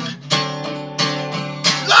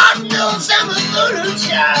 Lord knows I'm a good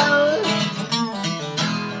child.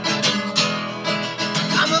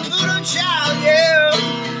 I'm a good child, yeah.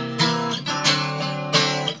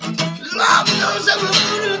 Lord knows I'm a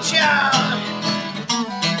good child.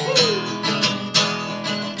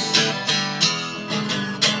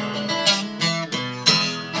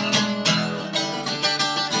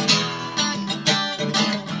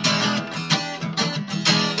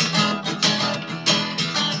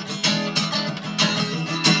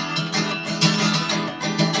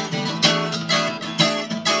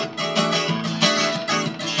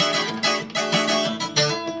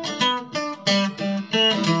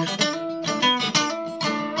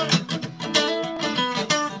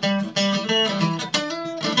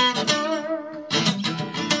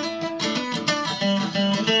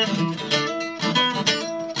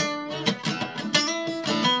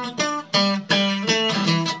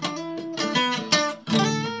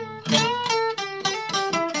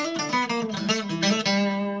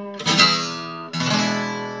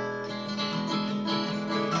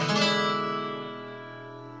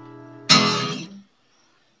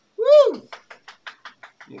 Woo.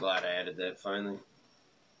 I'm glad I added that finally.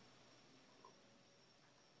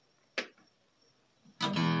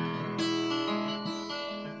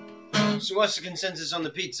 So what's the consensus on the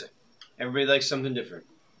pizza? Everybody likes something different.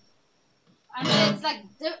 I mean, it's like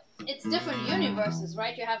it's different universes,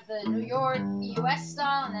 right? You have the New York, US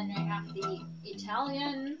style, and then you have the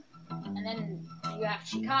Italian, and then you have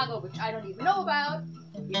Chicago, which I don't even know about.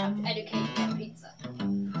 You have to educate me on pizza.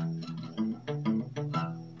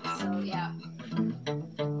 So yeah.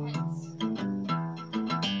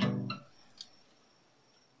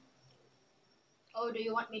 Oh, do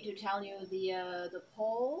you want me to tell you the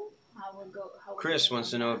poll? How will go? Chris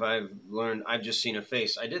wants to know if I've just seen a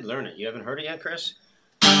face. I did learn it. You haven't heard it yet, Chris?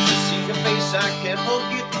 I've seen a face, I can't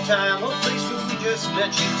forget the time or place where we just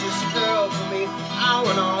met. She's just a girl for me. I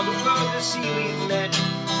want all the world to see we met.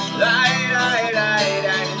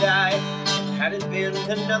 Had it been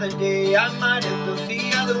another day, I might have looked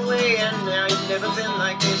the other way. And now you've never been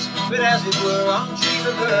like this, but as it were, I'll dream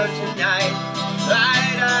of her tonight.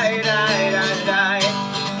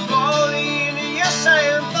 Falling, yes I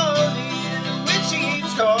am falling, when she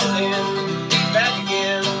keeps calling me back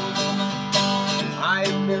again.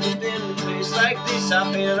 I've never been to a place like this.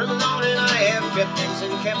 I've been alone and I have kept things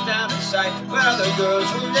and kept out of sight. But other girls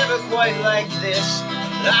were never quite like this.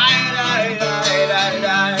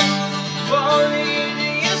 Falling,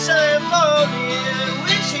 yes I am falling,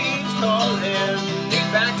 when she keeps calling me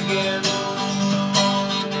back again.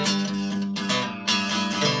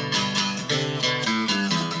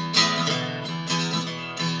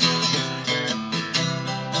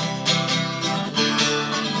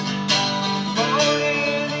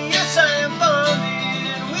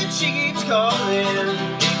 Calling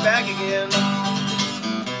me back again.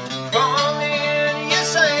 Falling,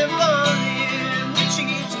 yes I am falling, when she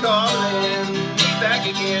keeps calling me back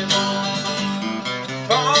again.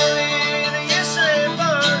 Falling, yes I am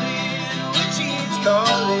falling, when she keeps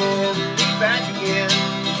calling me back again.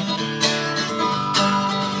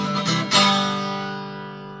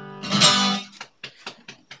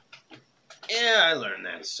 Yeah, I learned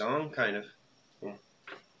that song, kind of. Yeah.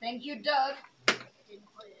 Thank you, Doug.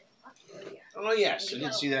 Oh, yes, I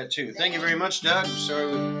did see that too. Thank you very much, Doug. I'm sorry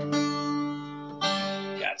we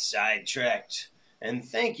got sidetracked. And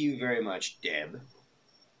thank you very much, Deb.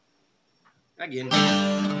 Again.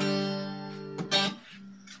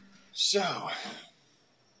 So,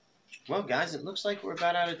 well, guys, it looks like we're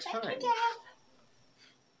about out of time.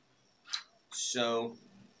 So,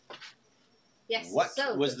 yes, what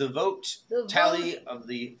was the vote tally of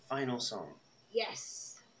the final song? Yes.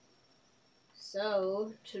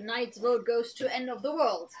 So, tonight's vote goes to End of the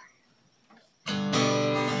World. I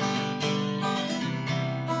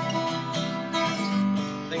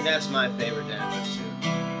think that's my favorite dance too.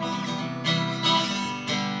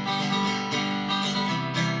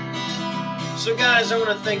 So guys, I want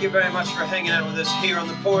to thank you very much for hanging out with us here on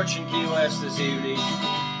the porch in Key West this evening.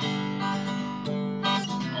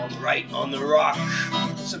 Right on the rock.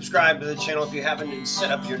 Subscribe to the channel if you haven't and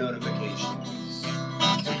set up your notifications.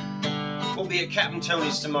 We'll be at Captain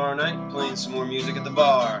Tony's tomorrow night playing some more music at the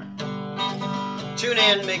bar. Tune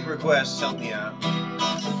in, make requests, help me out.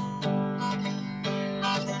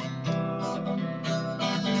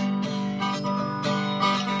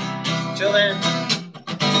 Till then,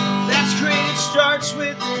 that's great. It starts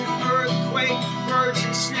with an earthquake, birds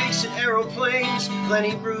and snakes and aeroplanes.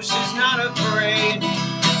 Lenny Bruce is not afraid.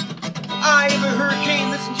 I am a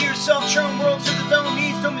hurricane, listen to yourself, churn world to the dome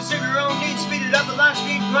needs, don't miss your own needs, speed it up at live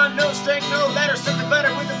speed, run, no strength, no ladder, something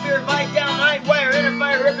better with the fear, bite down, high wire, inner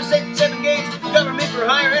fire, representing 7 gates, government for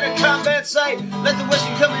hire, in a combat site, let the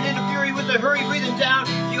Western coming into fury with the hurry, breathing down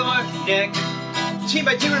your neck. Team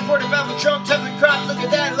by team report about the trunk, top of the crop, look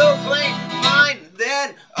at that low plane, fine,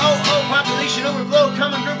 then, population overflow,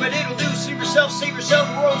 common group, but it'll do, save yourself,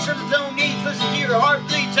 world, sure the zone needs, listen to your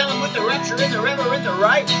heartbeat, tell them with the rapture in the river, in the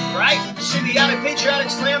right, symbiotic,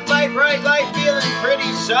 patriotic, slam fight, bright light, feeling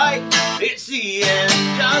pretty sight, it's the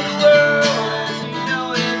end of the world as we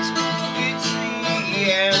know it, it's the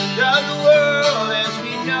end of the world as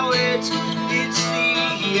we know it, it's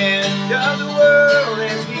the end of the world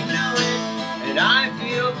as we know it, and I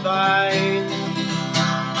feel fine.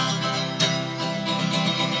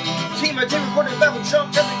 Team, I did report about the Trump,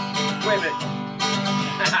 wait a minute.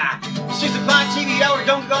 She's the clock, TV hour,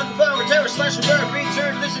 don't go on the floor, terror, slash, and burn,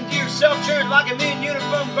 return, listen to yourself, turn, lock him in,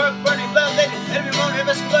 uniform, burning blood, let enemy moan,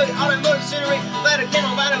 escalate, automotive, incinerate, light a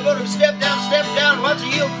candle, light a motive, step down, watch a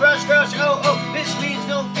heel, crush, this means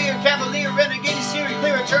no fear, cavalier, renegade, Siri,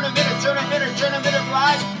 clear, turn a minute,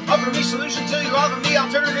 rise, offer me solution till you offer me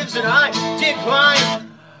alternatives, and I decline.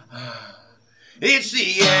 It's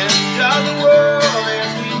the end of the world as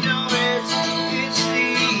we know it, it's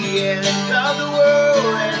the end of the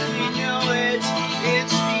world as we know it,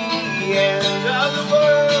 it's the end of the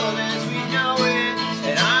world as we know it,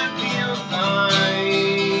 and I feel fine.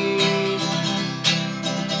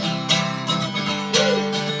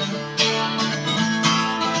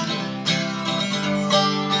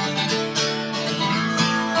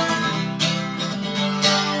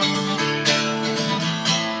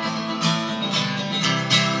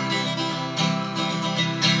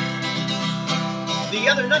 The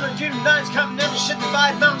other number 229's continental shit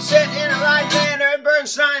divide, mountain set, in a right lander,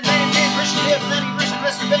 Bernstein, Landon, Christian Hip, Lenny, Christian,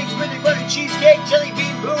 Western Banks, Whitney, Burning, Cheesecake, Jelly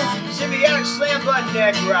Bean, Boom, symbiotic, slam, button,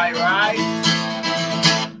 neck, right.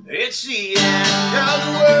 It's the end of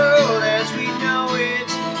the world as we know it,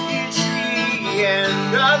 it's the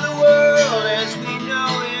end of the world as we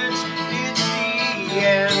know it, it's the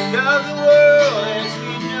end of the world as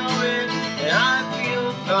we know it, and I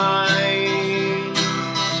feel fine.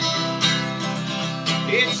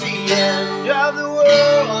 It's the end of the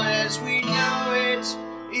world as we know it.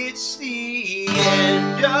 It's the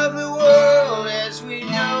end of the world as we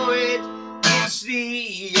know it. It's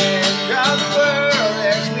the end of the world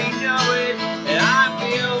as we know it. And I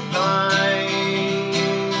feel fine.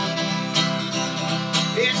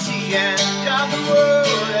 It's the end of the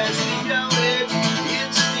world as we know it.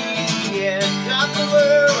 It's the end of the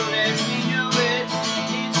world as we know it.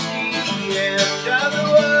 It's the end of the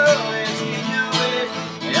world as we know it.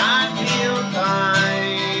 And I feel fine.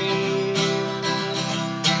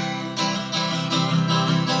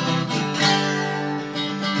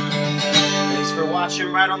 Thanks for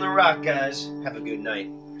watching Right on the Rock, guys. Have a good night.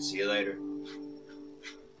 See you later.